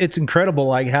 It's incredible,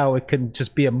 like how it can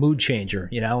just be a mood changer,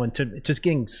 and just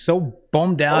getting so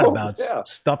bummed out about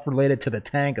stuff related to the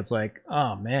tank. It's like,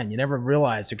 oh man, you never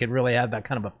realized it could really have that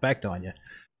kind of effect on you.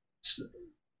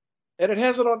 And it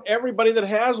has it on everybody that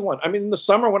has one. I mean, in the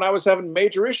summer when I was having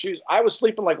major issues, I was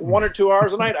sleeping like 1 or 2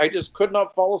 hours a night. I just could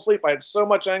not fall asleep. I had so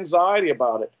much anxiety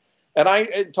about it.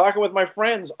 And talking with my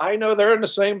friends, I know they're in the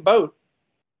same boat.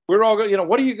 We're all going,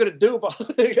 what are you going to do about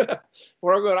it?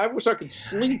 We're all going, I wish I could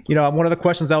sleep. One of the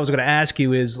questions I was going to ask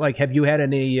you is, like, have you had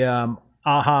any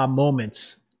aha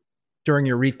moments during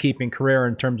your reef keeping career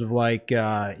in terms of, like,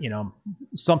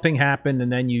 something happened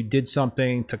and then you did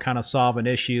something to kind of solve an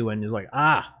issue and you're like,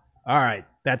 all right,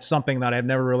 that's something that I've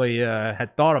never really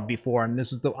had thought of before. And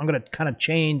I'm going to kind of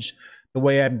change the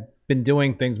way I've been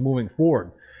doing things moving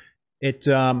forward.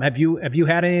 Have you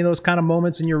had any of those kind of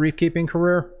moments in your reef keeping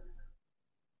career?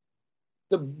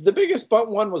 The biggest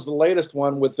one was the latest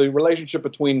one with the relationship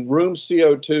between room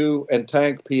CO2 and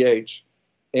tank pH,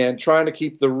 and trying to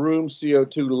keep the room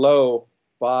CO2 low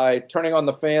by turning on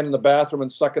the fan in the bathroom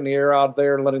and sucking the air out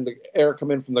there and letting the air come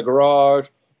in from the garage,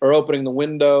 or opening the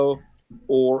window,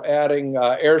 or adding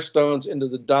air stones into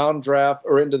the downdraft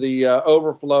or into the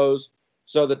overflows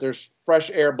so that there's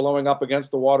fresh air blowing up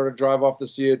against the water to drive off the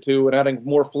CO2, and adding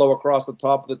more flow across the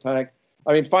top of the tank.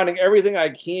 I mean, finding everything I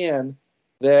can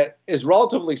that is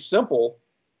relatively simple,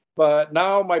 but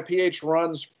now my pH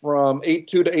runs from 8.2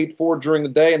 to 8.4 during the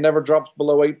day and never drops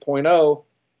below 8.0.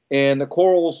 and the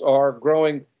corals are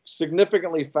growing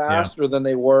significantly faster than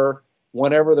they were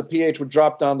whenever the pH would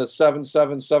drop down to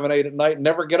 7.7, 7.8 at night, and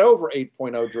never get over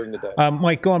 8.0 during the day.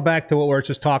 Mike, going back to what we were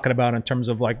just talking about in terms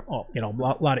of like, a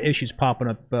lot of issues popping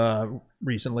up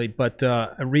recently, but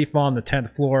a reef on the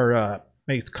 10th floor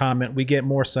makes a comment, we get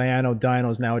more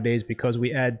cyano-dinos nowadays because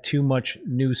we add too much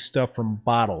new stuff from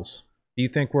bottles. Do you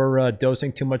think we're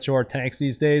dosing too much of our tanks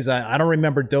these days? I don't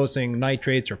remember dosing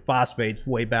nitrates or phosphates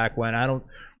way back when. I don't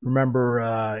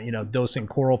remember, dosing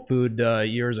coral food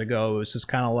years ago. It was just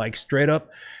kind of like straight up,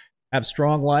 have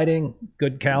strong lighting,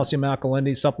 good calcium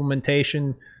alkalinity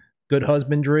supplementation, good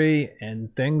husbandry,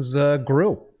 and things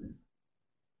grew.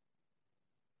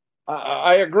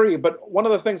 I agree, but one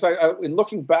of the things in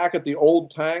looking back at the old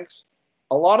tanks,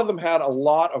 a lot of them had a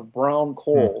lot of brown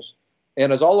corals.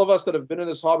 And as all of us that have been in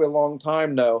this hobby a long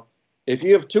time know, if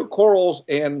you have two corals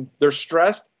and they're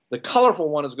stressed, the colorful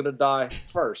one is going to die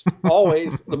first.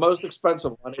 Always the most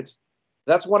expensive one.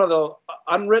 That's one of the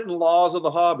unwritten laws of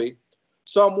the hobby.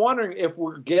 So I'm wondering if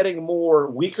we're getting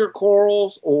more weaker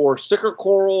corals or sicker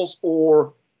corals,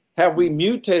 or have we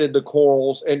mutated the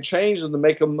corals and changed them to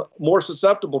make them more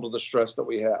susceptible to the stress that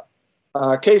we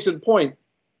have? Case in point,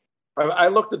 I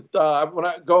looked at,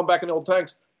 going back in the old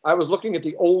tanks, I was looking at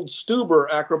the old Stuber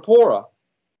Acropora.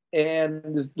 And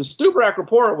the Stuber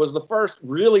Acropora was the first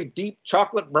really deep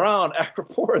chocolate brown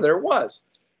Acropora there was.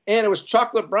 And it was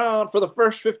chocolate brown for the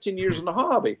first 15 years in the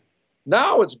hobby.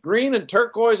 Now it's green and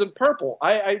turquoise and purple.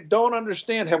 I don't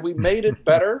understand. Have we made it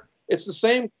better? It's the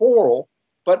same coral,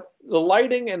 but the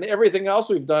lighting and everything else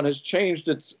we've done has changed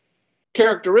its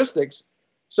characteristics.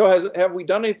 So have we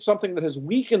done something that has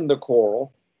weakened the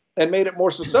coral and made it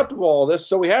more susceptible to all this?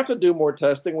 So we have to do more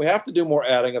testing. We have to do more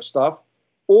adding of stuff.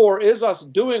 Or is us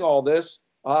doing all this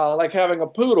like having a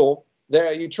poodle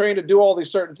that you train to do all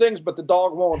these certain things, but the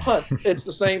dog won't hunt? It's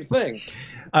the same thing.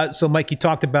 So, Mike, you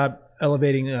talked about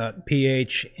elevating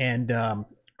pH, and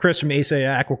Chris from ASA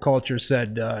Aquaculture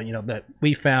said, that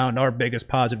we found our biggest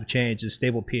positive change is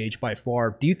stable pH by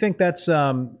far. Do you think that's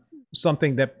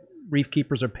something that reef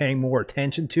keepers are paying more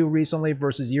attention to recently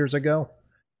versus years ago?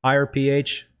 Higher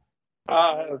pH?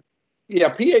 Yeah,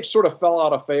 pH sort of fell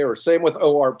out of favor. Same with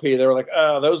ORP. They were like,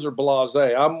 those are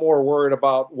blasé. I'm more worried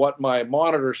about what my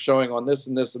monitor's showing on this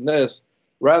and this and this,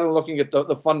 rather than looking at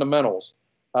the fundamentals.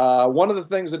 One of the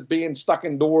things that being stuck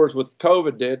indoors with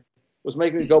COVID did was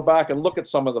make me go back and look at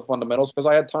some of the fundamentals, because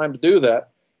I had time to do that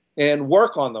and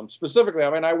work on them. Specifically, I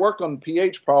mean, I worked on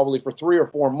pH probably for 3 or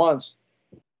 4 months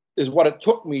is what it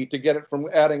took me to get it from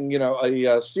adding, a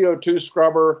CO2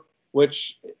 scrubber,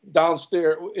 which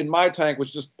downstairs in my tank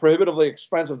was just prohibitively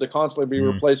expensive to constantly be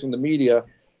replacing the media,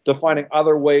 to finding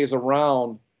other ways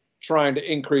around trying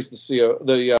to increase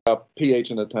the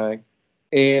pH in the tank.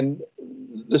 And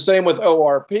the same with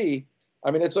ORP.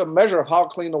 I mean, it's a measure of how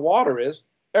clean the water is.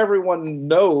 Everyone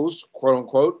knows, quote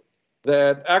unquote,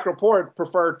 that Acropora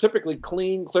prefer typically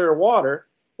clean, clear water.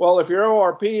 Well, if your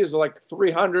ORP is like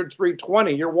 300,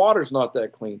 320, your water's not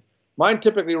that clean. Mine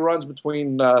typically runs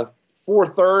between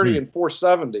 430 and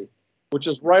 470, which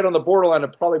is right on the borderline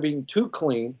of probably being too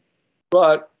clean.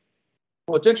 But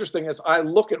what's interesting is I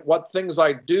look at what things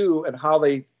I do and how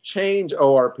they change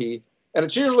ORP, and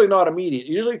it's usually not immediate.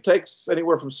 It usually takes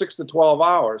anywhere from 6 to 12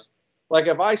 hours. Like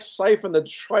if I siphon the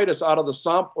detritus out of the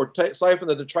sump or siphon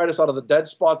the detritus out of the dead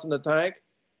spots in the tank,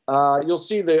 you'll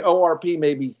see the ORP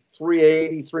maybe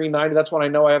 380, 390. That's when I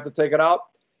know I have to take it out.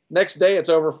 Next day, it's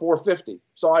over 450.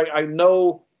 So I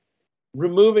know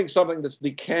removing something that's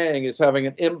decaying is having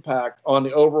an impact on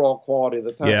the overall quality of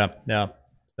the tank. Yeah.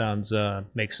 Sounds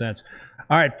makes sense.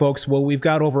 All right, folks. Well, we've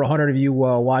got over 100 of you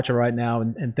watching right now,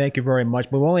 and thank you very much.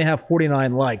 But we only have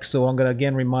 49 likes, so I'm going to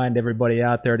again remind everybody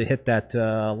out there to hit that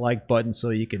like button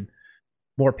so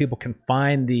more people can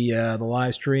find the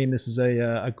live stream. This is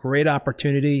a great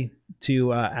opportunity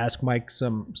to ask Mike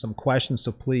some questions.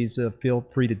 So please feel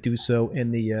free to do so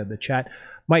in the chat.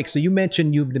 Mike, so you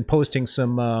mentioned you've been posting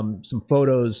some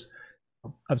photos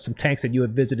of some tanks that you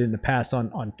have visited in the past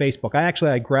on Facebook.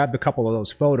 I grabbed a couple of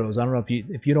those photos. I don't know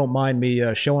if you don't mind me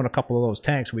showing a couple of those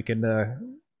tanks. We can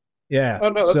yeah. Oh,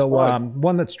 no, so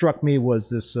one that struck me was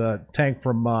this tank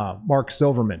from Mark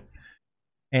Silverman,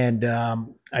 and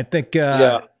I think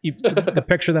the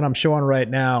picture that I'm showing right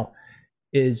now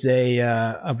is a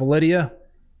Validia,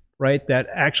 right? That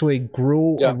actually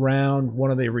grew around one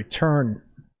of the return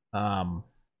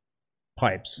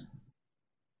pipes.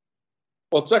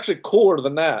 Well, it's actually cooler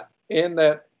than that, in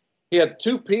that he had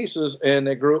two pieces and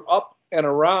they grew up and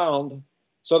around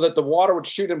so that the water would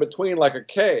shoot in between like a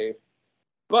cave.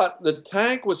 But the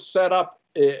tank was set up,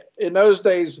 in those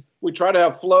days, we tried to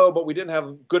have flow, but we didn't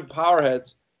have good power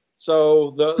heads. So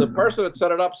the person that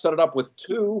set it up with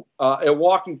two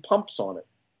Iwaki pumps on it,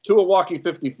 two Iwaki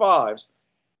 55s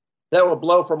that would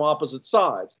blow from opposite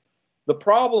sides. The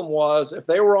problem was if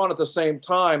they were on at the same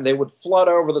time, they would flood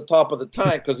over the top of the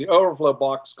tank because the overflow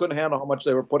box couldn't handle how much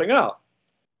they were putting out.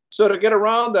 So to get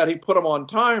around that, he put them on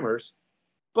timers.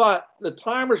 But the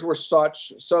timers were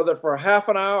such so that for half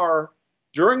an hour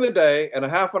during the day and a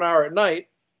half an hour at night,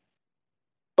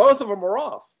 both of them were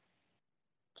off.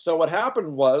 So what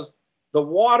happened was the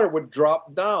water would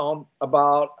drop down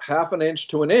about half an inch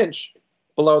to an inch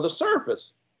below the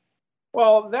surface.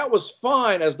 Well, that was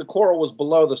fine as the coral was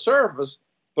below the surface,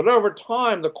 but over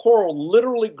time, the coral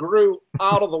literally grew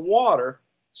out of the water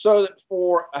so that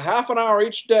for a half an hour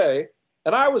each day,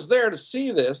 and I was there to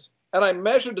see this, and I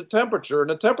measured the temperature, and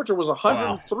the temperature was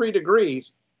 103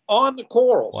 degrees on the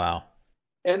corals. Wow.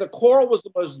 And the coral was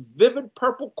the most vivid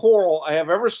purple coral I have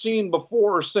ever seen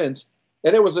before or since,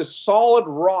 and it was a solid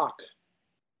rock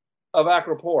of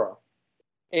Acropora.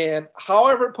 And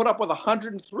however it put up with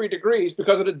 103 degrees,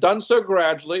 because it had done so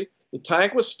gradually, the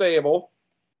tank was stable,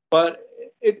 but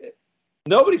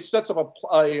nobody sets up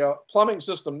a plumbing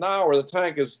system now where the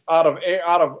tank is out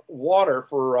of water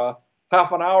for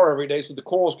half an hour every day so the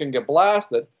corals can get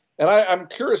blasted. And I'm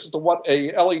curious as to what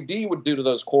a LED would do to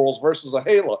those corals versus a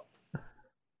halo.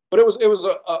 But it was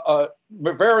a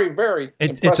very, very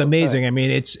it's amazing. tank. I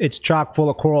mean, it's chock full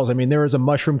of corals. I mean, there is a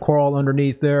mushroom coral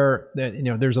underneath there. That, you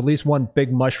know, there's at least one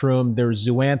big mushroom. There's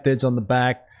zoanthids on the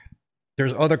back.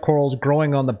 There's other corals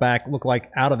growing on the back, look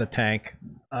like out of the tank.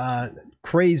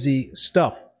 Crazy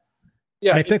stuff.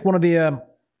 Yeah, and I think one of the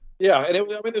yeah,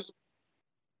 and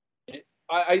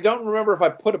I don't remember if I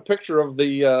put a picture of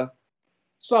the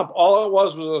sump. All it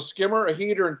was a skimmer, a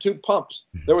heater, and two pumps.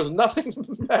 There was nothing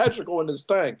magical in this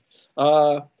tank.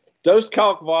 Dosed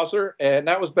Kalkwasser, and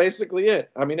that was basically it.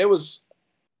 I mean, it was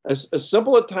as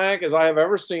simple a tank as I have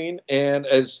ever seen, and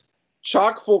as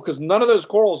chock full, because none of those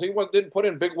corals, didn't put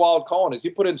in big wild colonies. He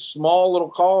put in small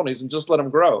little colonies and just let them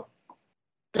grow.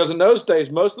 Because in those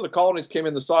days, most of the colonies came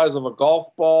in the size of a golf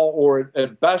ball or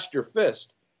at best your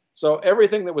fist. So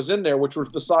everything that was in there, which was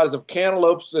the size of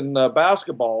cantaloupes and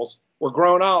basketballs, were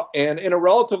grown out, and in a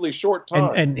relatively short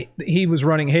time. And he was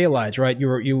running halides, right? You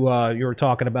were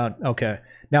talking about, okay.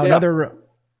 Now another.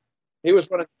 He was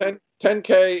running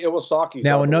 10K Iwasaki's.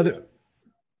 Now another.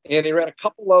 And he ran a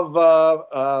couple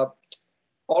of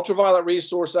ultraviolet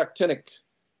resource actinic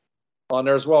on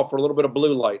there as well for a little bit of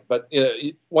blue light. But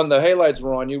when the halides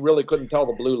were on, you really couldn't tell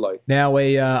the blue light. Now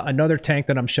another tank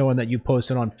that I'm showing that you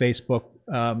posted on Facebook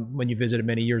when you visited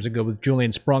many years ago with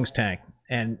Julian Sprung's tank.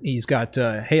 And he's got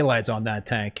halides on that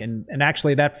tank. And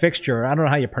actually that fixture, I don't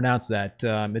know how you pronounce that.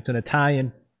 It's an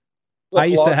Italian. I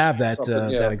used to have that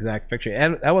that exact fixture.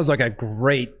 And that was like a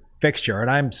great fixture. And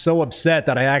I'm so upset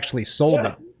that I actually sold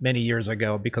it many years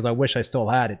ago because I wish I still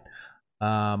had it.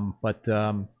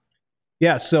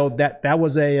 Yeah, so that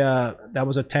was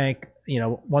a tank, you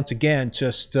know, once again,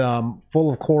 just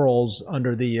full of corals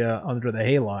under the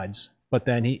halides. But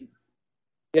then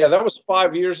yeah, that was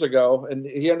 5 years ago, and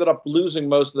he ended up losing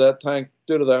most of that tank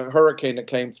due to the hurricane that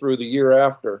came through the year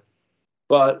after.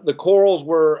 But the corals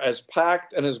were as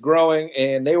packed and as growing,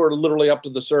 and they were literally up to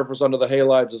the surface under the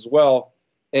halides as well,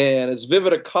 and as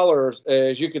vivid a colors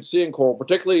as you could see in coral,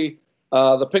 particularly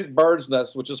the pink bird's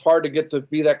nest, which is hard to get to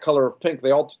be that color of pink.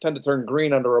 They all tend to turn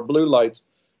green under our blue lights,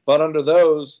 but under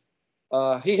those,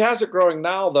 he has it growing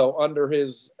now, though, under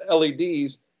his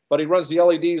LEDs. But he runs the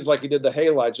LEDs like he did the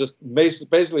halides, just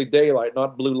basically daylight,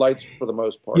 not blue lights for the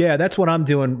most part. Yeah, that's what I'm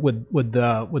doing with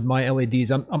my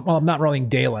LEDs. I'm not running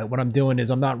daylight. What I'm doing is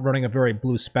I'm not running a very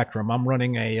blue spectrum. I'm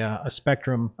running a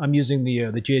spectrum. I'm using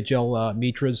the GHL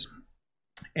Mitras,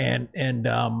 and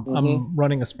I'm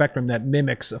running a spectrum that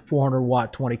mimics a 400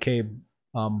 watt 20K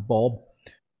bulb.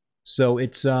 So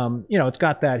it's it's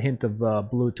got that hint of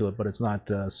blue to it, but it's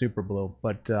not super blue.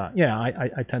 But yeah,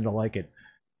 I tend to like it.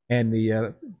 And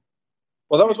the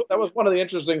well, that was one of the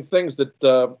interesting things that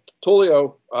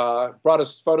Tullio brought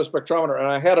us photospectrometer, and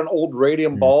I had an old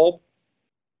radium bulb,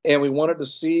 and we wanted to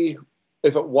see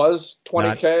if it was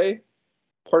 20K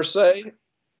per se.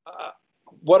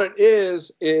 What it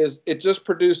is it just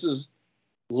produces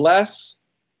less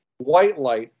white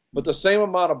light, but the same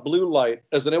amount of blue light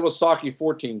as an Iwasaki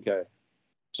 14K.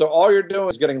 So all you're doing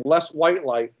is getting less white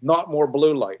light, not more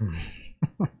blue light.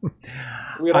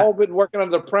 We had all been working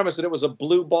under the premise that it was a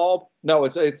blue bulb. No,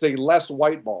 it's a less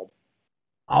white bulb.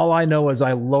 All I know is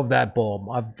I love that bulb.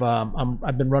 I've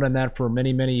been running that for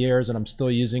many years, and I'm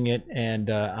still using it. And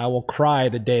I will cry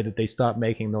the day that they stop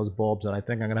making those bulbs. And I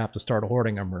think I'm gonna have to start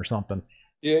hoarding them or something.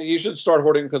 Yeah, you should start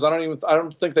hoarding because I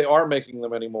don't think they are making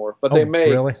them anymore. But Oh, they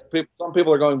may. really? Some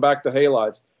people are going back to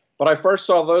halides. But I first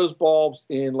saw those bulbs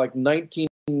in like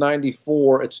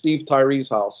 1994 at Steve Tyree's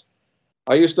house.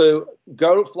 I used to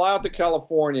fly out to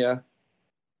California.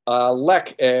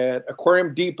 Lek at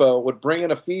Aquarium Depot would bring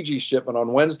in a Fiji shipment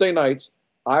on Wednesday nights.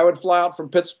 I would fly out from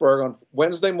Pittsburgh on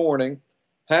Wednesday morning,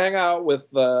 hang out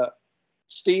with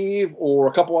Steve or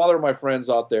a couple other of my friends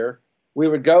out there. We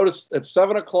would go at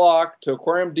 7 o'clock to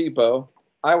Aquarium Depot.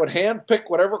 I would hand pick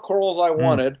whatever corals I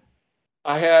wanted.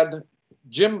 I had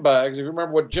gym bags, if you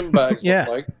remember what gym bags Yeah.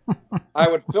 look like. I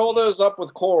would fill those up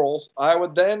with corals. I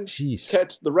would then Jeez.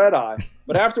 catch the red eye.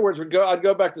 But afterwards, I'd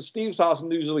go back to Steve's house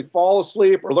and usually fall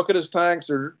asleep or look at his tanks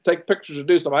or take pictures or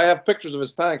do something. I have pictures of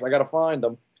his tanks. I got to find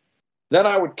them. Then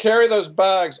I would carry those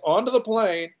bags onto the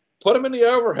plane, put them in the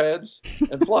overheads,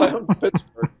 and fly them to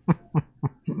Pittsburgh.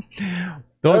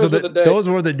 Those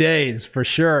were the days for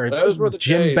sure. Those were the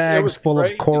gym days. bags full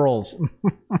crazy. of corals.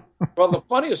 Well, the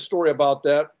funniest story about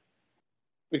that,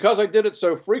 because I did it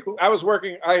so frequent,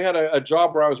 I had a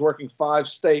job where I was working 5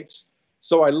 states.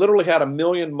 So I literally had 1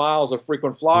 million miles of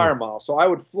frequent flyer miles. So I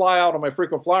would fly out on my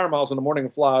frequent flyer miles in the morning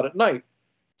and fly out at night.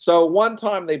 So one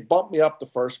time they bumped me up to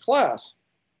first class.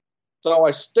 So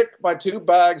I stick my 2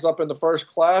 bags up in the first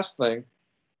class thing,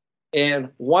 and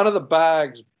one of the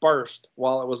bags burst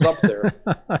while it was up there,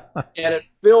 and it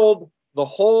filled the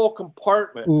whole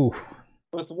compartment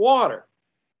with water.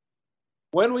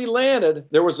 When we landed,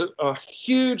 there was a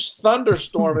huge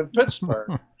thunderstorm in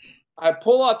Pittsburgh. I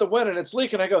pull out the window and it's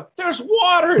leaking. I go, there's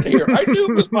water in here. I knew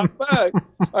it was my bag.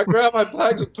 I grabbed my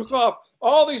bags and took off.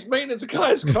 All these maintenance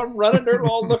guys come running. They're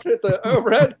all looking at the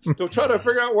overhead to try to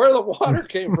figure out where the water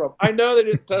came from. I know they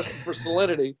didn't test it for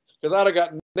salinity because I'd have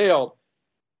gotten nailed.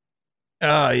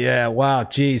 Oh, yeah. Wow.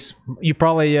 Geez. You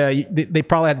probably, they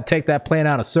probably had to take that plane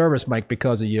out of service, Mike,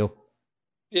 because of you.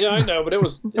 Yeah, I know, but it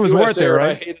was worth it,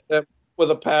 right? I hated them with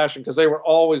a passion because they were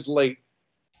always late.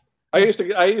 I used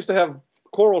to have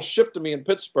coral shipped to me in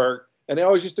Pittsburgh, and they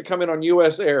always used to come in on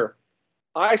U.S. Air.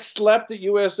 I slept at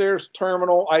U.S. Air's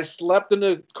terminal. I slept in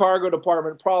the cargo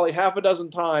department probably half a dozen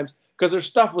times because their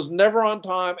stuff was never on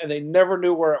time, and they never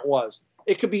knew where it was.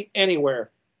 It could be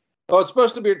anywhere. Oh, it's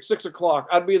supposed to be at 6 o'clock.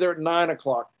 I'd be there at 9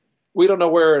 o'clock. We don't know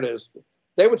where it is.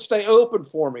 They would stay open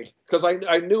for me because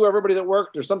I knew everybody that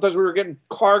worked there. Sometimes we were getting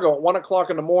cargo at 1 o'clock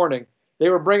in the morning. They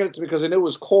were bringing it to me because they knew it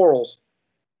was corals.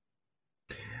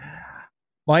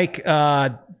 Mike,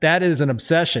 that is an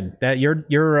obsession. That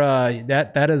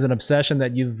that is an obsession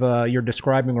that you're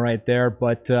describing right there.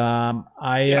 But I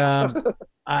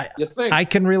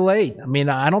can relate. I mean,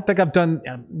 I don't think I've done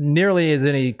nearly as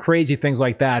any crazy things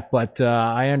like that, but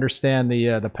I understand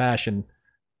the passion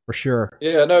for sure.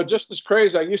 Yeah, no, just as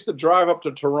crazy. I used to drive up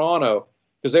to Toronto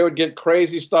because they would get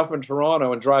crazy stuff in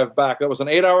Toronto and drive back. That was an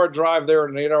 8-hour drive there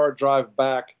and an 8-hour drive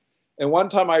back. And one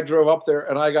time I drove up there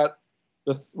and I got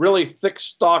the really thick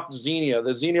stalked Xenia,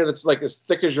 the Xenia that's like as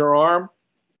thick as your arm.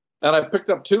 And I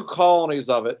picked up 2 colonies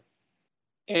of it.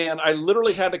 And I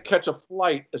literally had to catch a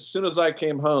flight as soon as I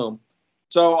came home.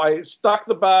 So I stocked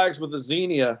the bags with the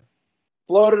Xenia,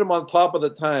 floated them on top of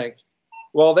the tank.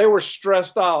 Well, they were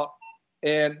stressed out.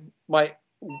 And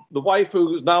the wife,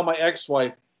 who's now my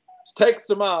ex-wife, takes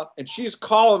them out. And she's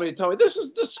calling me to tell me, this is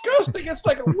disgusting. It's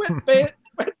like a wet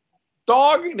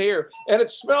dog in here. And it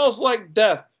smells like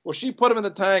death. Well, she put them in the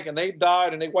tank and they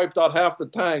died and they wiped out half the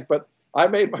tank. But I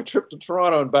made my trip to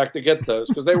Toronto and back to get those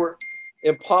because they were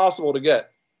impossible to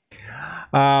get.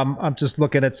 I'm just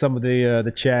looking at some of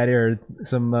the chat here.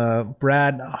 Some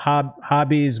Brad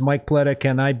Hobbies, Mike Pletta,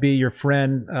 can I be your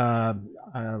friend?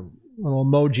 Little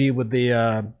emoji with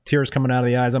the tears coming out of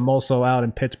the eyes. I'm also out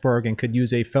in Pittsburgh and could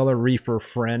use a fellow reefer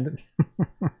friend.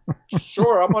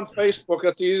 Sure, I'm on Facebook.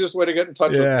 That's the easiest way to get in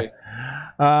touch with me.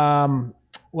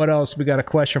 What else? We got a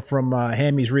question from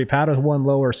Hammy's Reef. How does one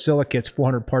lower silicates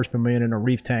 400 parts per million in a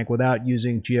reef tank without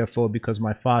using GFO because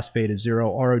my phosphate is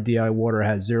 0? RODI water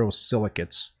has 0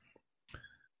 silicates.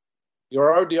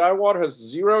 Your RODI water has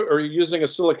 0, or are you using a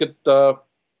silicate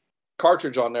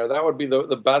cartridge on there? That would be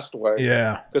the best way.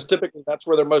 Yeah. Because typically that's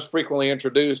where they're most frequently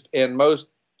introduced, and most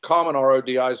common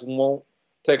RODIs won't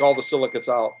take all the silicates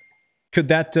out. Could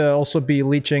that also be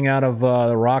leaching out of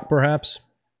the rock, perhaps?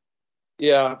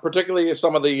 Yeah, particularly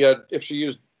some of the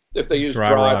if they use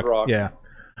dry rock. Yeah.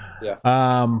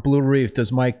 Blue Reef,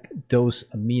 does Mike dose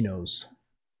aminos?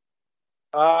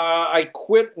 I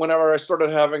quit whenever I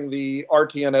started having the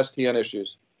RTN STN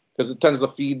issues because it tends to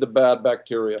feed the bad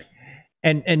bacteria.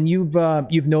 And you've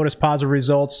noticed positive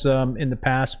results in the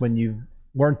past when you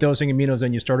weren't dosing aminos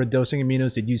and you started dosing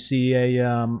aminos. Did you see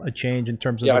a change in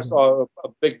terms of? Yeah, I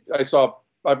saw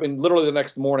I mean, literally the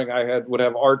next morning would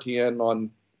have RTN on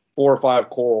 4 or 5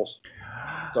 corals.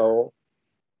 So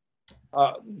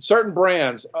certain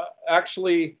brands,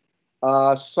 actually,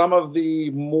 some of the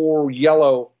more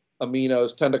yellow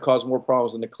aminos tend to cause more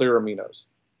problems than the clear aminos.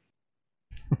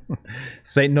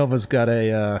 Saint Nova's got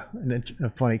a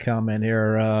funny comment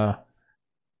here.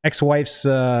 Ex-wife's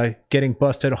getting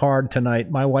busted hard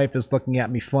tonight. My wife is looking at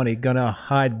me funny. Gonna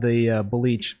hide the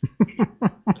bleach.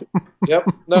 Yep.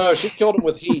 No, she killed him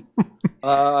with heat.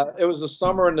 It was the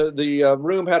summer, and the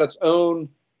room had its own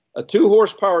a 2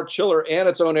 horsepower chiller and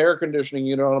its own air conditioning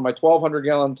unit on my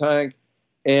 1,200-gallon tank.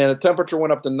 And the temperature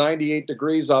went up to 98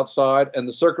 degrees outside, and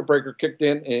the circuit breaker kicked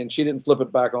in, and she didn't flip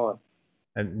it back on.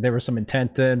 And there was some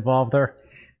intent involved there?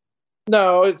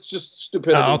 No, it's just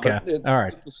stupidity. Oh, okay. All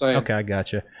right. The same. Okay, I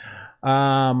gotcha.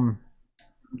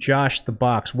 Josh the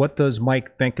Box, what does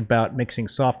Mike think about mixing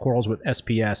soft corals with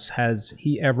SPS? Has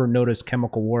he ever noticed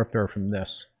chemical warfare from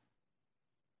this?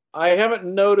 I haven't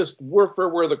noticed warfare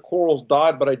where the corals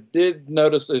died, but I did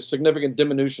notice a significant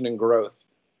diminution in growth.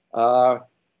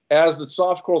 As the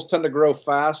soft corals tend to grow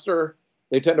faster,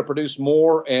 they tend to produce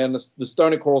more, and the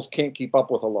stony corals can't keep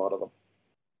up with a lot of them.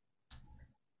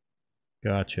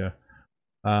 Gotcha.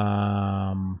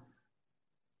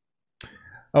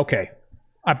 Okay,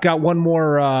 I've got one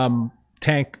more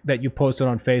tank that you posted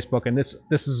on Facebook, and this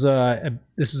is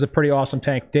a pretty awesome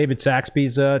tank. David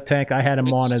Saxby's tank. I had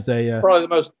him on as a probably the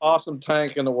most awesome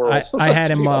tank in the world. I had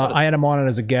him on it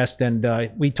as a guest, and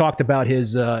we talked about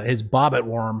his bobbit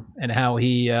worm and how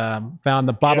he found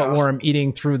the bobbit worm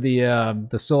eating through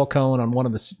the silicone on one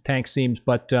of the tank seams.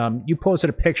 But you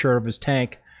posted a picture of his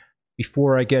tank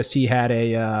before, I guess, he had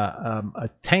a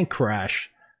tank crash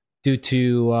due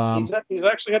to... he's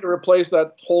actually had to replace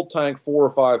that whole tank 4 or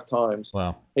 5 times.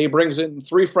 Wow. He brings in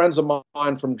 3 friends of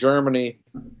mine from Germany,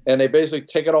 and they basically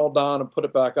take it all down and put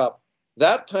it back up.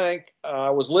 That tank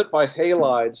was lit by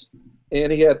halides,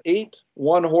 and he had 8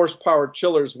 1-horsepower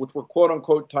chillers, which were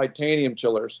quote-unquote titanium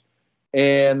chillers.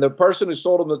 And the person who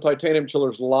sold him the titanium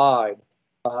chillers lied.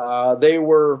 They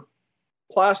were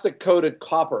plastic-coated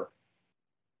copper.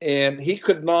 And he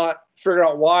could not figure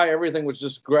out why everything was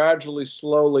just gradually,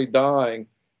 slowly dying.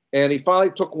 And he finally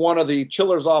took one of the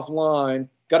chillers offline,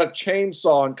 got a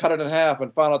chainsaw and cut it in half,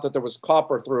 and found out that there was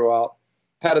copper throughout.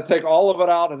 Had to take all of it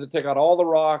out, had to take out all the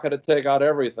rock, had to take out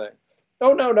everything.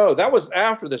 Oh, no, that was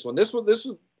after this one. This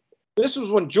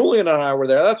was when Julian and I were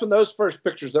there. That's when those first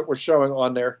pictures that were showing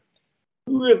on there.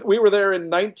 We were there in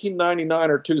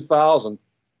 1999 or 2000.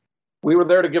 We were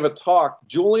there to give a talk.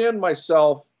 Julian,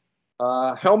 myself,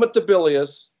 Helmut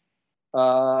Debilius,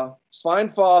 Svein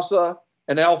Fossa,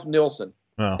 and Alf Nielsen.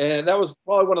 Wow. And that was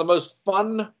probably one of the most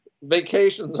fun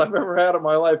vacations I've ever had in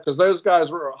my life, because those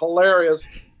guys were hilarious.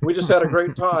 We just had a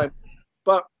great time.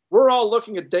 But we're all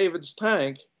looking at David's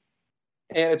tank,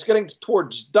 and it's getting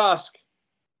towards dusk,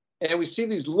 and we see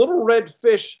these little red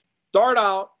fish dart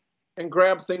out and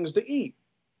grab things to eat.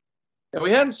 And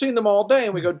we hadn't seen them all day,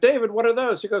 and we go, David, what are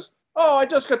those? He goes, oh, I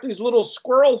just got these little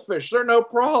squirrel fish. They're no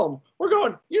problem. We're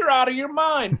going, you're out of your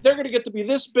mind. They're going to get to be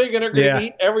this big, and they're going to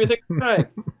eat everything tonight.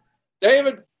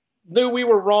 David knew we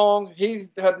were wrong. He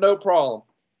had no problem.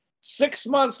 6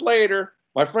 months later,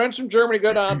 my friends from Germany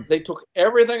go down. They took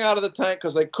everything out of the tank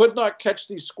because they could not catch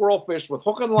these squirrel fish with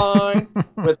hook and line,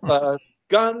 with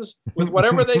guns, with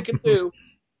whatever they could do.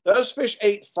 Those fish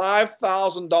ate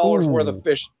 $5,000 worth of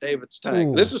fish in David's tank.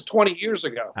 Ooh. This is 20 years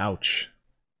ago. Ouch.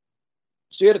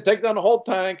 So you had to take down the whole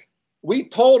tank. We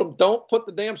told him, don't put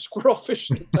the damn squirrel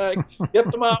fish in the tank. Get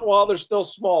them out while they're still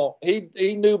small.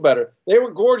 He knew better. They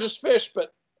were gorgeous fish,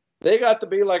 but they got to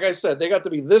be, like I said, they got to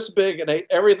be this big and ate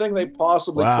everything they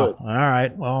possibly could. All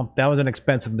right. Well, that was an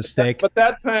expensive mistake. But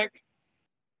that tank,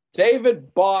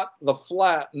 David bought the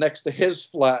flat next to his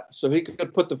flat so he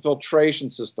could put the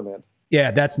filtration system in.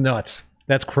 Yeah, that's nuts.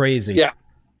 That's crazy. Yeah,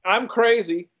 I'm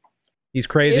crazy. He's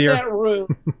crazier. In that room,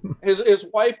 his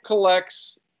wife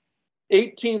collects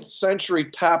 18th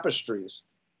century tapestries.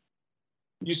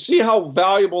 You see how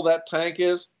valuable that tank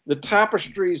is? The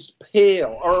tapestries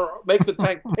pale, or make the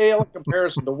tank pale in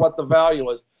comparison to what the value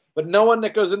is. But no one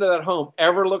that goes into that home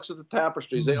ever looks at the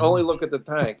tapestries. They only look at the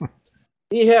tank.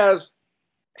 He has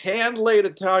hand-laid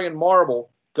Italian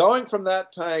marble going from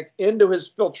that tank into his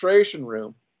filtration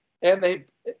room. And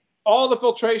all the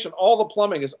filtration, all the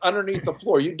plumbing is underneath the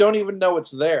floor. You don't even know it's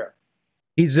there.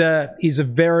 He's a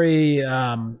very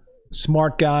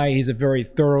smart guy. He's a very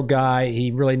thorough guy. He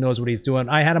really knows what he's doing.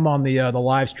 I had him on the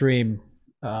live stream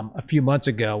a few months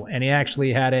ago, and he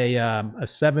actually had a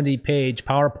 70-page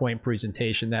PowerPoint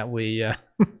presentation that we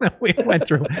we went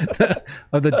through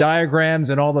of the diagrams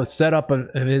and all the setup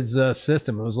of his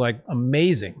system. It was like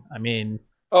amazing. I mean,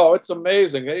 Oh, it's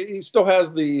amazing. He still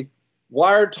has the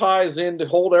wire ties in to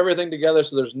hold everything together,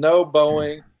 so there's no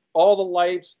bowing. All the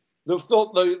lights,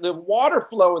 the water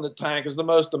flow in the tank is the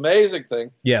most amazing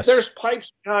thing. Yes. There's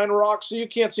pipes behind rocks, so you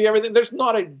can't see everything. There's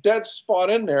not a dead spot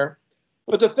in there.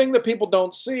 But the thing that people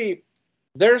don't see,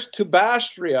 there's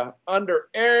tubastria under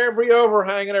every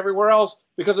overhang and everywhere else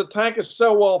because the tank is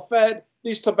so well fed.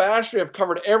 These tubastria have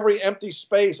covered every empty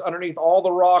space underneath all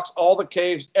the rocks, all the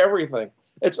caves, everything.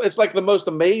 It's like the most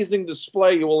amazing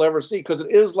display you will ever see because it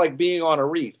is like being on a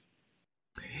reef.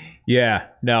 Yeah,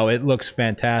 no, it looks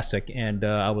fantastic, and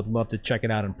I would love to check it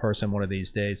out in person one of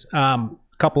these days. A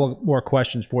couple of more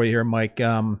questions for you here, Mike.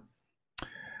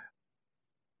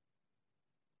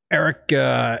 Eric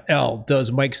L,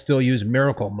 does Mike still use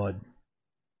Miracle Mud?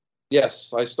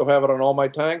 Yes, I still have it on all my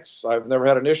tanks. I've never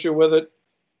had an issue with it.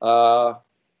 Uh,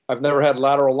 I've never had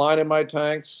lateral line in my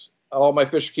tanks. All my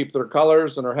fish keep their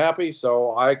colors and are happy,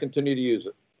 so I continue to use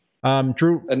it.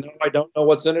 Drew, And no, I don't know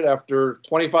what's in it after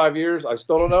 25 years. I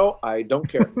still don't know. I don't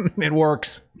care. it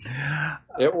works.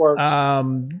 It works. I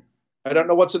don't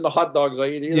know what's in the hot dogs I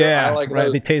eat either. Yeah, I like right.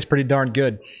 those. They taste pretty darn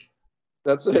good.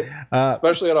 That's it.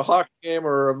 Especially at a hockey game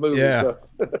or a movie. Yeah.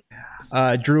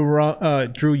 So.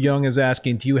 Drew Young is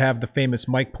asking, do you have the famous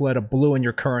Mike Paletta blue in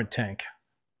your current tank?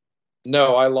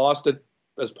 No, I lost it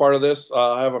as part of this.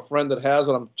 I have a friend that has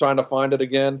it. I'm trying to find it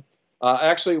again.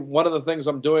 Actually, one of the things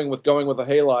I'm doing with going with the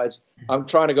halides, I'm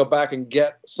trying to go back and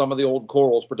get some of the old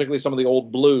corals, particularly some of the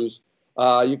old blues.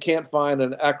 You can't find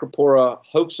an Acropora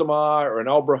hoaxami or an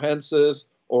Elbrohensis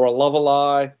or a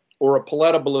Lovelii or a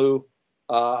Paletta blue.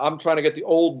 I'm trying to get the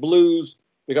old blues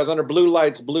because under blue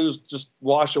lights, blues just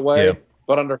wash away. Yeah.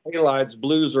 But under halides,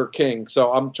 blues are king.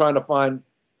 So I'm trying to find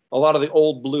a lot of the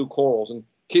old blue corals. And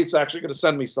Keith's actually going to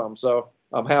send me some. So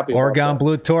I'm happy. Oregon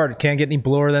Blue Tort. Can't get any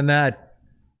bluer than that.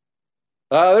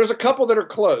 There's a couple that are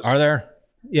close. Are there?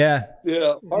 Yeah.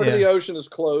 Yeah. Heart of the Ocean is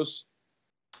close.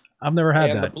 I've never had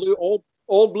that. And the blue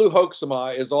old blue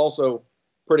hoaxami is also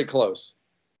pretty close.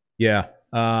 Yeah.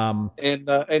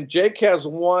 And Jake has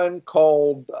one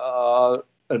called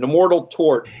an Immortal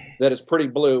Tort that is pretty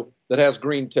blue that has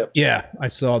green tips. Yeah, I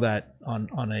saw that on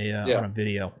a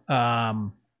video.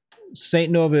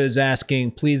 Saint Nova is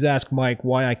asking, please ask Mike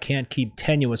why I can't keep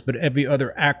tenuous, but every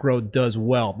other acro does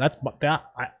well.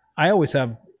 I always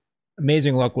have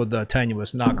amazing luck with the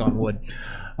tenuous. Knock on wood.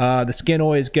 The skin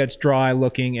always gets dry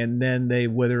looking, and then they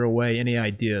wither away. Any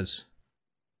ideas?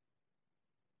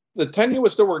 The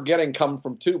tenuous that we're getting come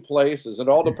from two places. It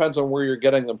all depends on where you're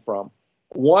getting them from.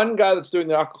 One guy that's doing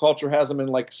the aquaculture has them in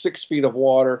like 6 feet of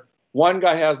water. One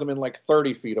guy has them in like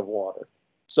 30 feet of water.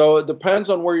 So it depends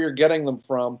on where you're getting them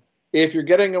from. If you're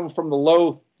getting them from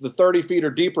the 30 feet or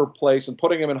deeper place and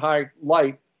putting them in high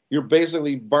light, you're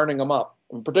basically burning them up.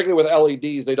 And particularly with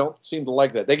LEDs, they don't seem to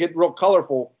like that. They get real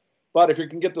colorful, but if you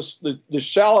can get the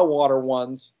shallow water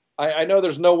ones, I know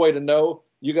there's no way to know.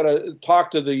 You got to talk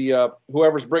to the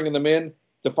whoever's bringing them in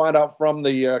to find out from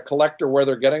the collector where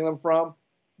they're getting them from.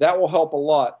 That will help a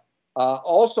lot.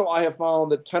 Also, I have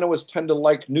found that tenuous tend to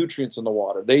like nutrients in the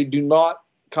water. They do not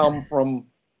come from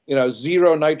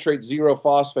zero nitrate, zero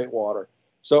phosphate water.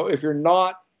 So if you're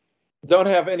don't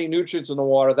have any nutrients in the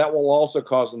water, that will also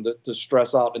cause them to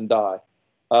stress out and die.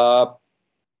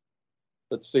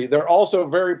 Let's see. They're also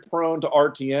very prone to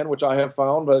RTN, which I have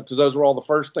found, because those were all the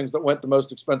first things that went, the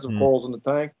most expensive corals in the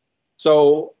tank.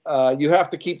 So you have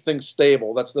to keep things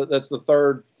stable. That's the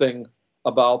third thing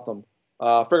about them.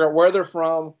 Figure out where they're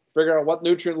from, figure out what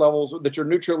nutrient levels, that your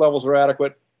nutrient levels are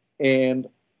adequate, and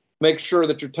make sure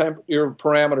that your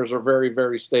parameters are very,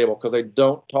 very stable, because they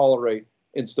don't tolerate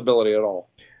instability at all.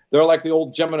 They're like the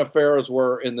old Geminiferas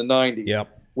were in the 90s,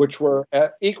 which were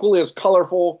equally as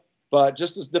colorful, but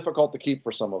just as difficult to keep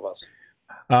for some of us.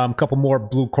 A couple more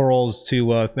blue corals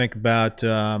to think about.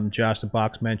 Josh the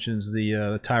Box mentions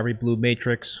the Tyree Blue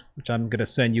Matrix, which I'm going to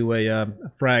send you a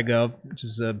frag of, which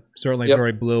is certainly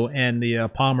very blue, and the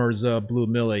Palmer's Blue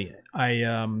Millie. I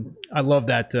love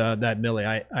that Millie.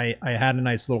 I had a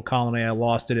nice little colony. I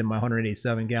lost it in my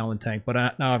 187-gallon tank, but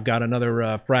now I've got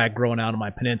another frag growing out of my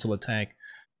Peninsula tank.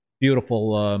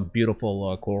 Beautiful,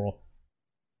 beautiful coral.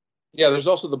 Yeah, there's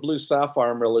also the blue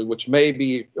sapphire Millie, which may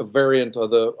be a variant of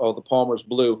the Palmer's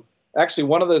Blue. Actually,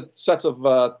 one of the sets of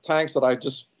tanks that I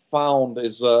just found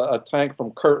is a tank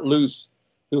from Kurt Luce,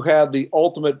 who had the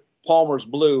ultimate Palmer's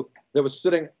Blue that was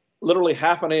sitting literally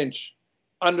half an inch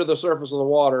under the surface of the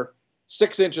water,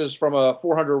 6 inches from a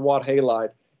 400-watt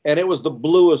halide, and it was the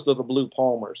bluest of the blue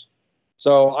Palmers.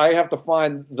 So I have to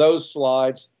find those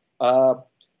slides.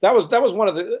 That was one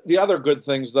of the other good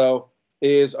things, though,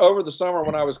 is over the summer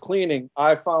when I was cleaning,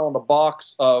 I found a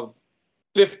box of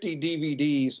 50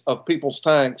 DVDs of people's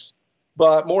tanks,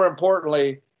 but more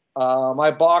importantly,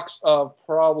 my box of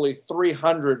probably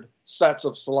 300 sets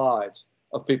of slides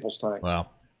of people's tanks. Wow.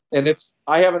 And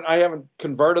I haven't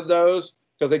converted those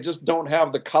because they just don't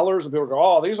have the colors, and people go,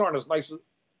 oh, these aren't as nice as.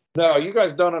 No, you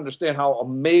guys don't understand how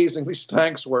amazing these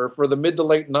tanks were for the mid to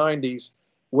late 90s,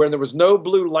 when there was no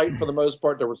blue light for the most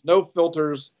part. There was no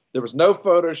filters. There was no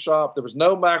Photoshop. There was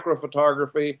no macro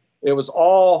photography. It was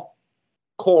all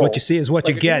coral. What you see is what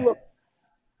you get.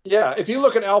 If you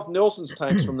look at Alf Nilsson's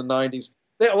tanks from the 90s,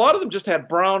 a lot of them just had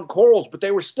brown corals, but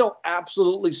they were still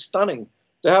absolutely stunning.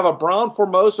 To have a brown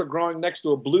Formosa growing next to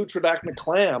a blue Tridacna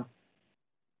clam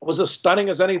was as stunning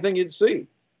as anything you'd see.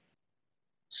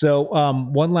 So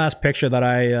one last picture that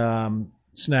I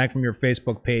snagged from your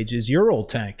Facebook page is your old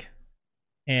tank.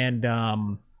 And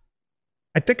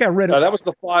I think I read it. No, that was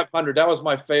the 500. That was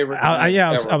my favorite.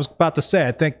 I was about to say,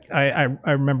 I think I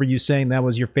remember you saying that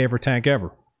was your favorite tank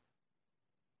ever.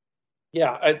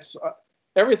 Yeah, it's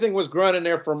everything was grown in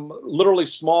there from literally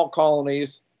small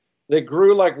colonies. They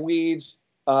grew like weeds.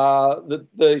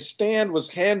 The stand was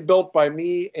hand built by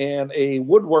me and a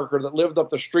woodworker that lived up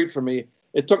the street from me.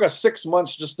 It took us 6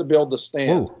 months just to build the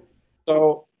stand. Ooh.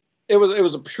 So it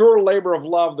was a pure labor of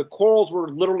love. The corals were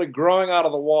literally growing out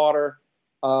of the water.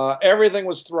 Everything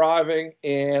was thriving,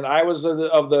 and I was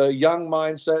of the young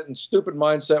mindset and stupid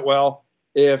mindset. Well,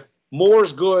 if more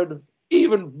is good,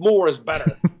 even more is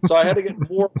better. So I had to get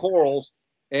more corals,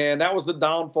 and that was the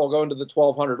downfall going to the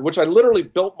 1200, which I literally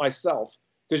built myself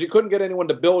because you couldn't get anyone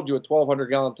to build you a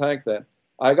 1,200-gallon tank then.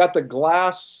 I got the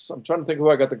glass. I'm trying to think who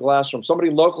I got the glass from. Somebody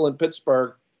local in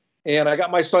Pittsburgh. And I got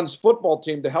my son's football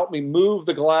team to help me move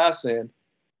the glass in.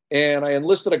 And I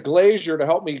enlisted a glazier to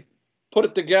help me put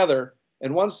it together.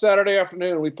 And one Saturday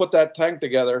afternoon, we put that tank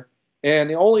together. And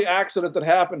the only accident that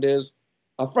happened is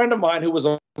a friend of mine who was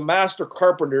a master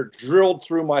carpenter drilled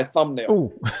through my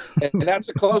thumbnail. And that's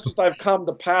the closest I've come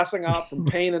to passing out from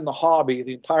pain in the hobby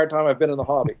the entire time I've been in the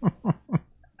hobby.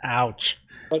 Ouch.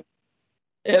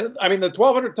 And I mean, the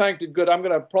 1,200 tank did good. I'm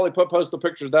going to probably post a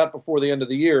picture of that before the end of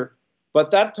the year. But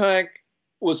that tank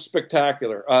was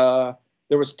spectacular.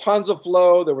 There was tons of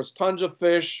flow. There was tons of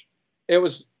fish.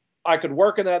 I could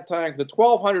work in that tank. The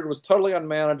 1,200 was totally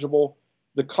unmanageable.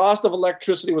 The cost of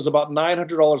electricity was about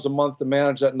 $900 a month to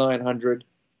manage that 900.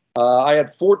 I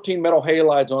had 14 metal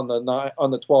halides on the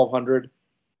 1,200.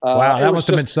 Wow, that must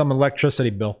have been some electricity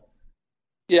bill.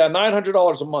 Yeah,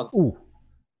 $900 a month. Ooh.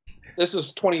 This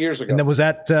is 20 years ago. And then was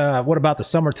that, what about the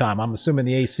summertime? I'm assuming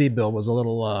the AC bill was a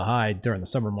little high during the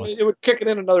summer months. It would kick it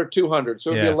in another 200,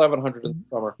 so it would be 1,100 in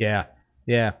the summer.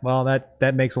 Yeah. Well,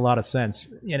 that makes a lot of sense.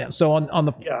 You know, so on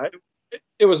the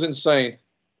it was insane.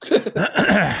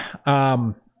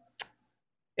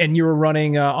 And you were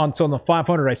running on the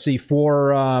 500. I see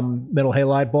 4 metal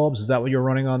halide bulbs. Is that what you're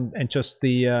running on? And just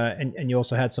the and you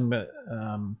also had some.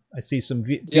 I see some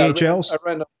VHLs.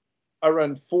 I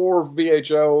ran 4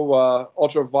 VHO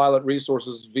ultraviolet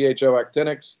resources VHO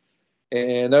actinics,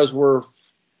 and those were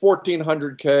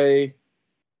 1,400K.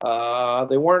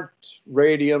 They weren't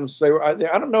radiums. They were. I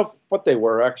don't know what they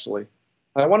were actually.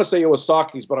 I want to say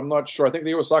Iwasaki's, but I'm not sure. I think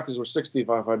the Iwasaki's were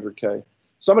 6,500K.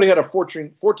 Somebody had a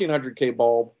 1,400K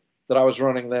bulb that I was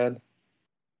running then,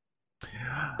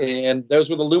 and those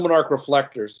were the Luminarc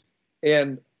reflectors.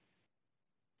 And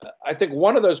I think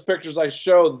one of those pictures I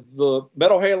showed, the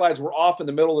metal halides were off in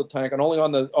the middle of the tank and only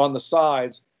on the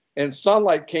sides, and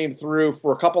sunlight came through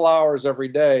for a couple hours every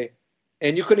day,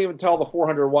 and you couldn't even tell the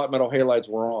 400-watt metal halides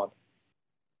were on.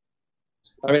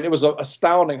 I mean, it was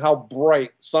astounding how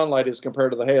bright sunlight is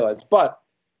compared to the halides. But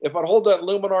if I'd hold that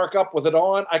Luminarc up with it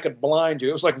on, I could blind you.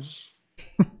 It was like,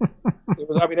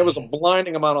 it was a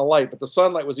blinding amount of light, but the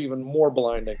sunlight was even more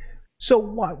blinding. So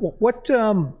what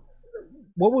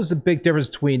was the big difference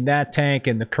between that tank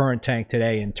and the current tank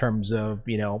today in terms of,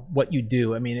 what you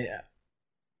do? I mean,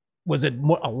 was it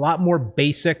a lot more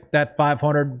basic, that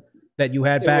 500 that you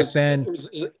had back then? It was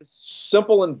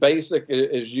simple and basic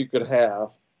as you could have.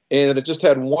 And it just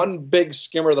had one big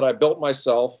skimmer that I built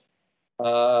myself.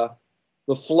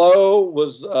 The flow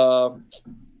was,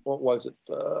 what was it?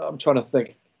 I'm trying to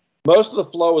think. Most of the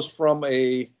flow was from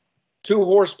a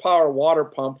 2-horsepower water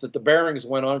pump that the bearings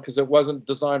went on because it wasn't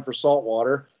designed for salt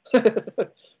water.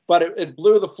 But it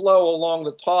blew the flow along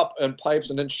the top and pipes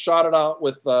and then shot it out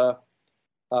with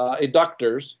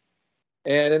adductors.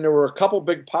 And then there were a couple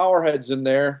big power heads in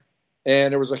there,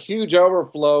 and there was a huge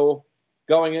overflow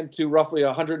going into roughly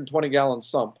a 120-gallon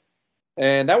sump.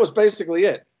 And that was basically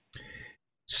it.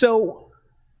 So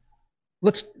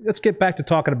let's get back to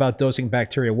talking about dosing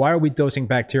bacteria. Why are we dosing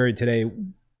bacteria today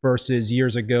versus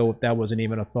years ago if that wasn't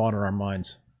even a thought in our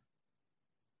minds?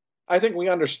 I think we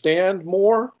understand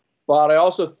more, but I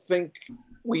also think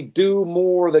we do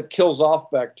more that kills off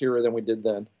bacteria than we did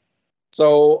then.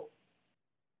 So,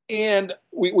 and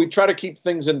we try to keep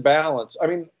things in balance. I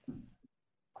mean,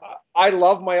 I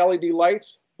love my LED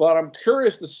lights, but I'm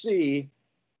curious to see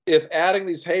if adding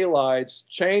these halides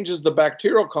changes the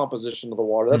bacterial composition of the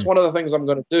water. That's one of the things I'm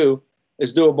going to do,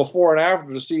 is do a before and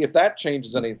after to see if that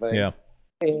changes anything. Yeah.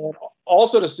 And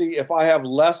also to see if I have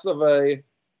less of a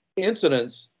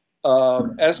incidence of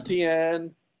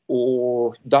STN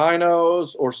or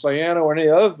dinos or cyano or any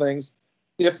other things,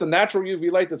 if the natural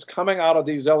UV light that's coming out of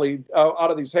these LED, out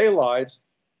of these halides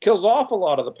kills off a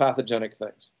lot of the pathogenic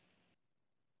things.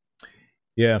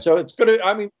 Yeah. So it's gonna.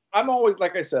 I mean, I'm always,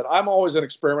 like I said, I'm always an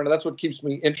experimenter. That's what keeps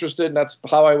me interested, and that's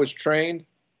how I was trained.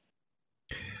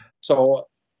 So,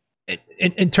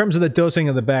 in terms of the dosing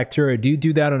of the bacteria, do you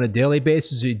do that on a daily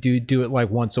basis, or do you do it like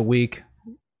once a week?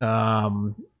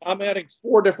 I'm adding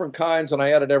 4 different kinds, and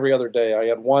I add it every other day.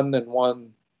 I add one, and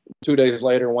one 2 days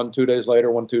later, one 2 days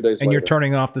later, one 2 days later. And you're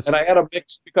turning off the. And I add a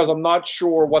mix because I'm not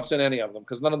sure what's in any of them,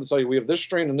 because none of them tell you we have this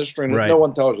strain and this strain. Right. No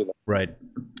one tells you that. Right.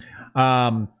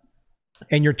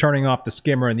 And you're turning off the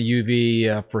skimmer and the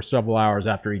UV for several hours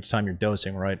after each time you're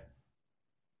dosing, right?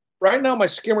 Right now, my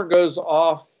skimmer goes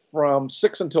off from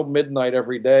 6 until midnight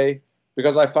every day,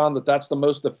 because I found that that's the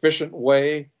most efficient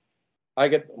way. I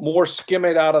get more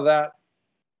skimming out of that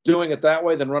doing it that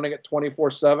way than running it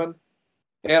 24/7.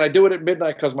 And I do it at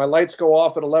midnight because my lights go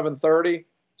off at 11:30.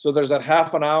 So there's that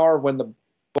half an hour when the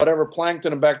whatever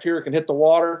plankton and bacteria can hit the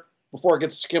water before it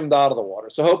gets skimmed out of the water.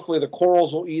 So hopefully the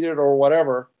corals will eat it or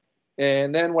whatever.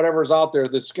 And then whatever's out there,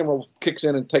 the skimmer kicks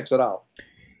in and takes it out.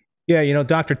 Yeah, you know,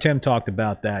 Dr. Tim talked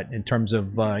about that in terms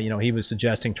of, you know, he was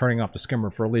suggesting turning off the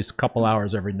skimmer for at least a couple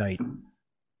hours every night.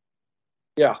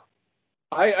 Yeah.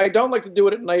 I don't like to do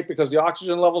it at night because the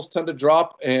oxygen levels tend to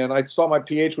drop, and I saw my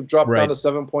pH would drop down to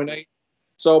 7.8.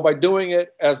 So by doing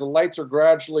it as the lights are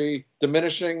gradually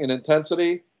diminishing in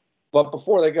intensity, but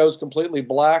before they goes completely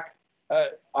black,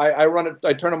 I run it.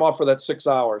 I turn them off for that 6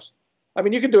 hours. I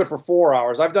mean, you can do it for 4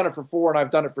 hours. I've done it for 4 and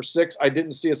I've done it for 6. I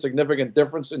didn't see a significant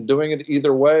difference in doing it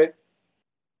either way.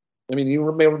 I mean,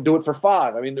 you may do it for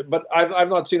 5. I mean, but I've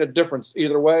not seen a difference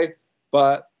either way.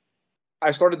 But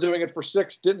I started doing it for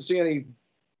 6, didn't see any,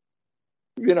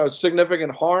 you know,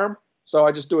 significant harm. So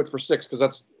I just do it for 6 because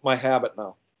that's my habit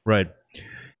now. Right.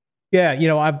 Yeah, you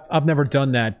know, I've never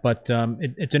done that, but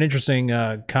it's an interesting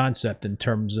concept in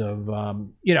terms of,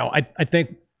 you know, I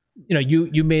think, you know,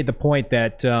 you made the point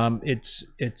that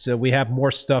we have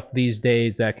more stuff these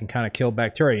days that can kind of kill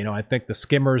bacteria. You know, I think the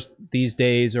skimmers these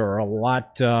days are a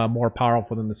lot more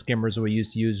powerful than the skimmers we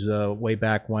used to use way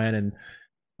back when, and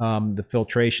the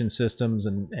filtration systems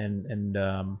and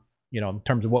you know, in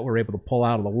terms of what we're able to pull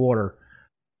out of the water.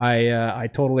 I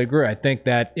totally agree. I think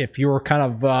that if you're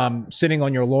kind of sitting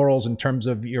on your laurels in terms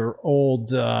of your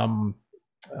old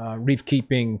reef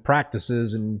keeping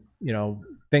practices and, you know,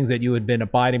 things that you had been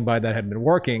abiding by that had been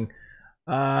working,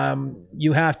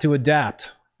 you have to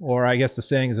adapt, or I guess the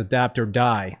saying is adapt or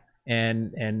die.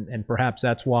 And perhaps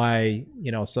that's why,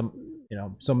 you know,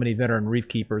 so many veteran reef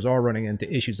keepers are running into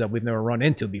issues that we've never run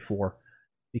into before,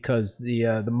 because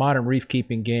the modern reef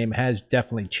keeping game has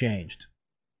definitely changed.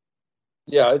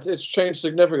 Yeah, it's changed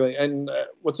significantly. And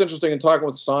what's interesting in talking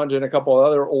with Sanjay and a couple of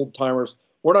other old timers,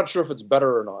 we're not sure if it's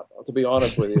better or not, to be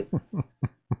honest with you.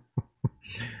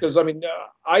 Because, I mean,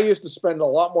 I used to spend a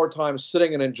lot more time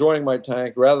sitting and enjoying my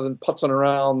tank rather than putzing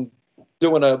around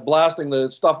blasting the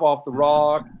stuff off the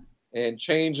rock and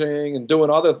changing and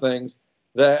doing other things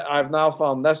that I've now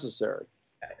found necessary.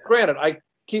 Granted, I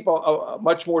keep a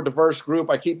much more diverse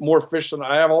group. I keep more fish than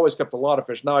I have always kept a lot of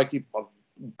fish. Now I keep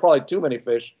probably too many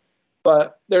fish.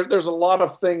 But there's a lot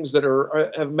of things that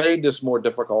have made this more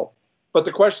difficult. But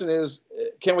the question is,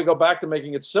 can we go back to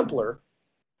making it simpler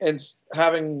and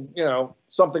having, you know,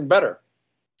 something better?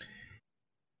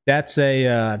 That's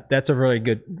a really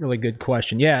good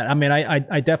question. Yeah, I mean,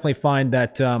 I definitely find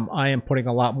that I am putting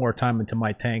a lot more time into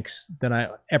my tanks than I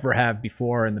ever have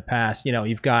before in the past. You know,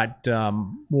 you've got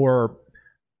more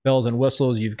bells and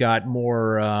whistles. You've got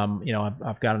more, you know,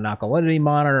 I've got an alkalinity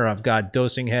monitor. I've got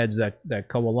dosing heads that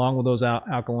go along with those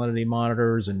alkalinity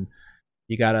monitors, and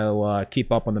you got to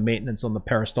keep up on the maintenance on the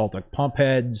peristaltic pump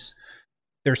heads.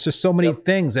 There's just so many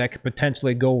things that could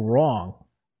potentially go wrong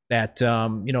that,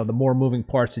 you know, the more moving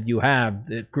parts that you have,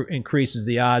 it increases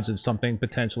the odds of something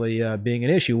potentially being an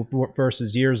issue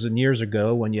versus years and years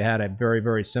ago when you had a very,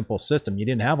 very simple system. You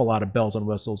didn't have a lot of bells and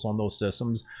whistles on those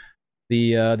systems.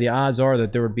 The odds are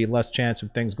that there would be less chance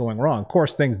of things going wrong. Of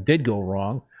course, things did go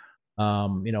wrong,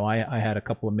 I had a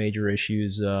couple of major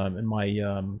issues in my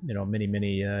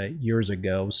many years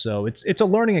ago. So it's a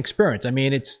learning experience. I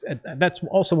mean, that's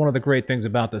also one of the great things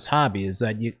about this hobby is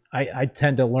that I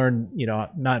tend to learn.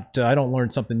 Not I don't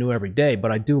learn something new every day,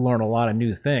 but I do learn a lot of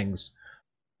new things.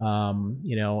 As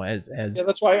Yeah,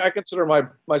 that's why I consider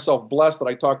myself blessed that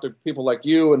I talk to people like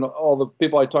you and all the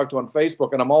people I talk to on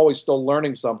Facebook, and I'm always still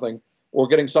learning something or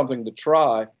getting something to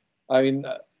try. I mean,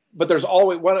 but there's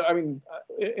always one. I mean,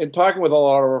 in talking with a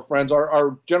lot of our friends,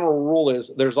 our general rule is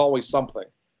there's always something.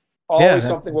 yeah, Always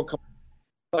something will come.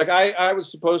 Like I was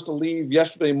supposed to leave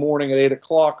yesterday morning at 8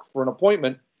 o'clock for an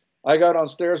appointment. I got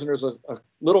downstairs and there's a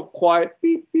little quiet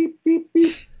beep, beep, beep,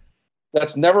 beep.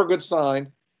 That's never a good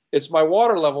sign. It's my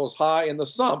water level is high in the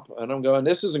sump. And I'm going,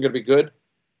 this isn't going to be good.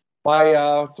 My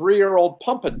 3-year-old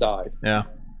pump had died. yeah,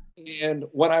 And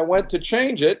when I went to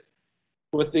change it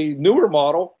with the newer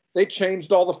model, they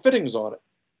changed all the fittings on it.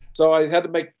 So I had to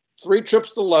make 3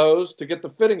 trips to Lowe's to get the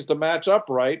fittings to match up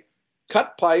right,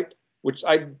 cut pipe, which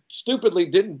I stupidly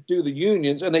didn't do the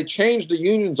unions, and they changed the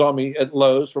unions on me at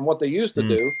Lowe's from what they used to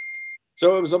do.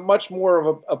 So it was a much more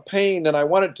of a pain than I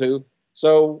wanted to.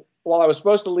 So while I was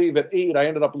supposed to leave at 8, I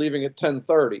ended up leaving at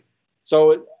 10:30.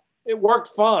 So it worked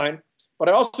fine, but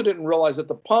I also didn't realize that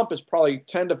the pump is probably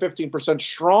 10 to 15%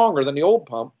 stronger than the old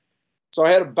pump. So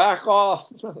I had to back off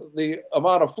the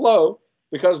amount of flow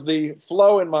because the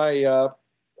flow in my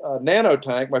nano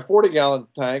tank, my 40-gallon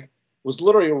tank, was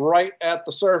literally right at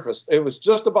the surface. It was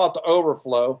just about to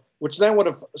overflow, which then would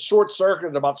have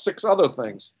short-circuited about 6 other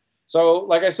things. So,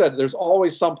 like I said, there's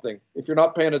always something if you're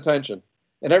not paying attention.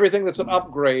 And everything that's an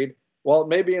upgrade, while it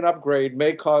may be an upgrade,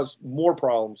 may cause more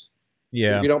problems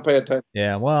yeah, if you don't pay attention.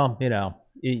 yeah. Well,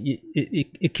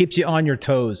 it keeps you on your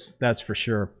toes. That's for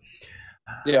sure.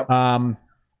 Yeah.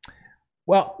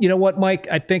 Well, you know what, Mike?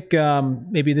 I think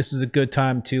maybe this is a good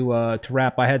time to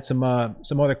wrap. I had some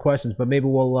other questions, but maybe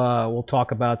we'll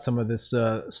talk about some of this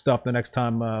stuff the next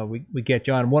time we get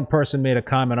you on. One person made a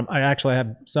comment. I actually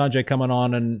have Sanjay coming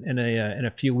on in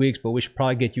a few weeks, but we should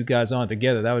probably get you guys on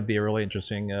together. That would be a really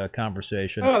interesting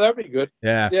conversation. Oh, that'd be good.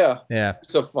 Yeah, Yeah. yeah.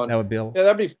 So fun. That would be. Yeah,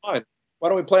 that'd be fine. Why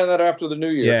don't we plan that after the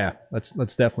new year? Yeah, let's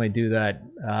definitely do that.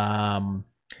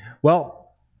 Well,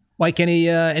 Mike,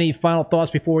 any final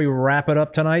thoughts before we wrap it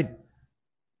up tonight?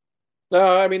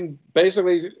 No, I mean,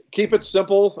 basically, keep it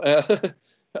simple.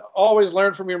 Always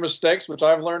learn from your mistakes, which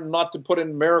I've learned not to put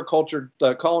in maricultured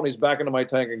colonies back into my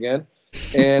tank again,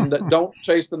 and don't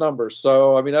chase the numbers.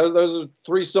 So, I mean, those are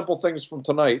 3 simple things from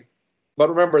tonight. But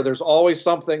remember, there's always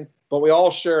something, but we all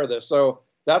share this. So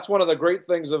that's one of the great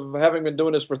things of having been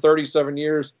doing this for 37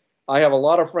 years. I have a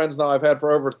lot of friends now I've had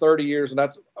for over 30 years, and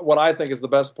that's what I think is the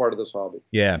best part of this hobby.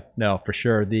 Yeah, no, for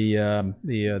sure.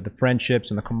 The friendships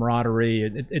and the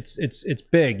camaraderie, it's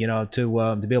big,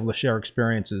 to be able to share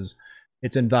experiences.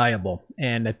 It's invaluable,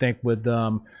 and I think with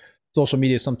social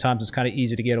media, sometimes it's kind of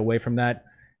easy to get away from that.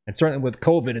 And certainly with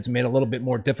COVID, it's made it a little bit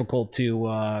more difficult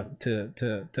to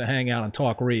hang out and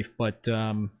talk reef. But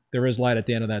there is light at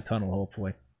the end of that tunnel,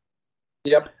 hopefully.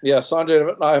 Yep. Yeah. Sanjay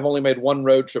and I have only made 1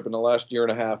 road trip in the last year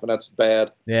and a half, and that's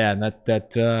bad. Yeah, and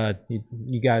that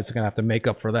you guys are gonna have to make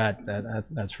up for that.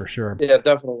 That's for sure. Yeah,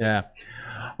 definitely. Yeah.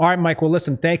 All right, Mike. Well,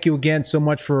 listen. Thank you again so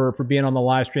much for being on the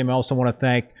live stream. I also want to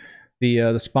thank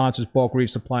the sponsors, Bulk Reef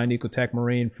Supply and Ecotech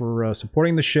Marine, for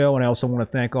supporting the show, and I also want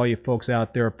to thank all you folks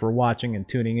out there for watching and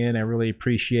tuning in. I really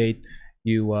appreciate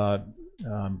you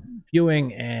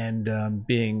viewing and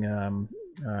being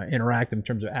interactive in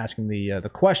terms of asking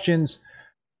the questions.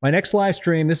 My next live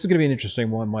stream, this is going to be an interesting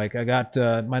one, Mike. I got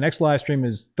my next live stream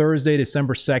is Thursday,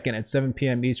 December 2nd at 7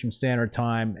 p.m. Eastern Standard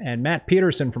Time, and Matt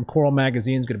Peterson from Coral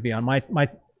Magazine is going to be on. My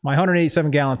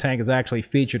 187-gallon tank is actually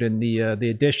featured in the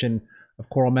edition of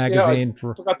Coral Magazine. I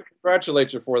forgot to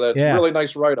congratulate you for that. It's a really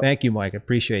nice write-up. Thank you, Mike. I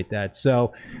appreciate that.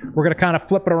 So we're going to kind of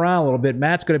flip it around a little bit.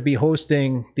 Matt's going to be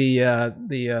hosting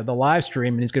the live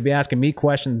stream, and he's going to be asking me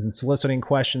questions and soliciting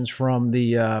questions from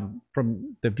the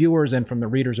viewers and from the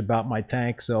readers about my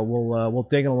tank. So we'll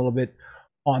dig in a little bit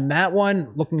on that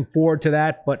one. Looking forward to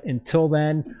that. But until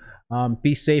then,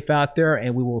 be safe out there,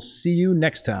 and we will see you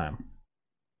next time.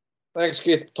 Thanks,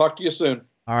 Keith. Talk to you soon.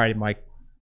 All right, Mike.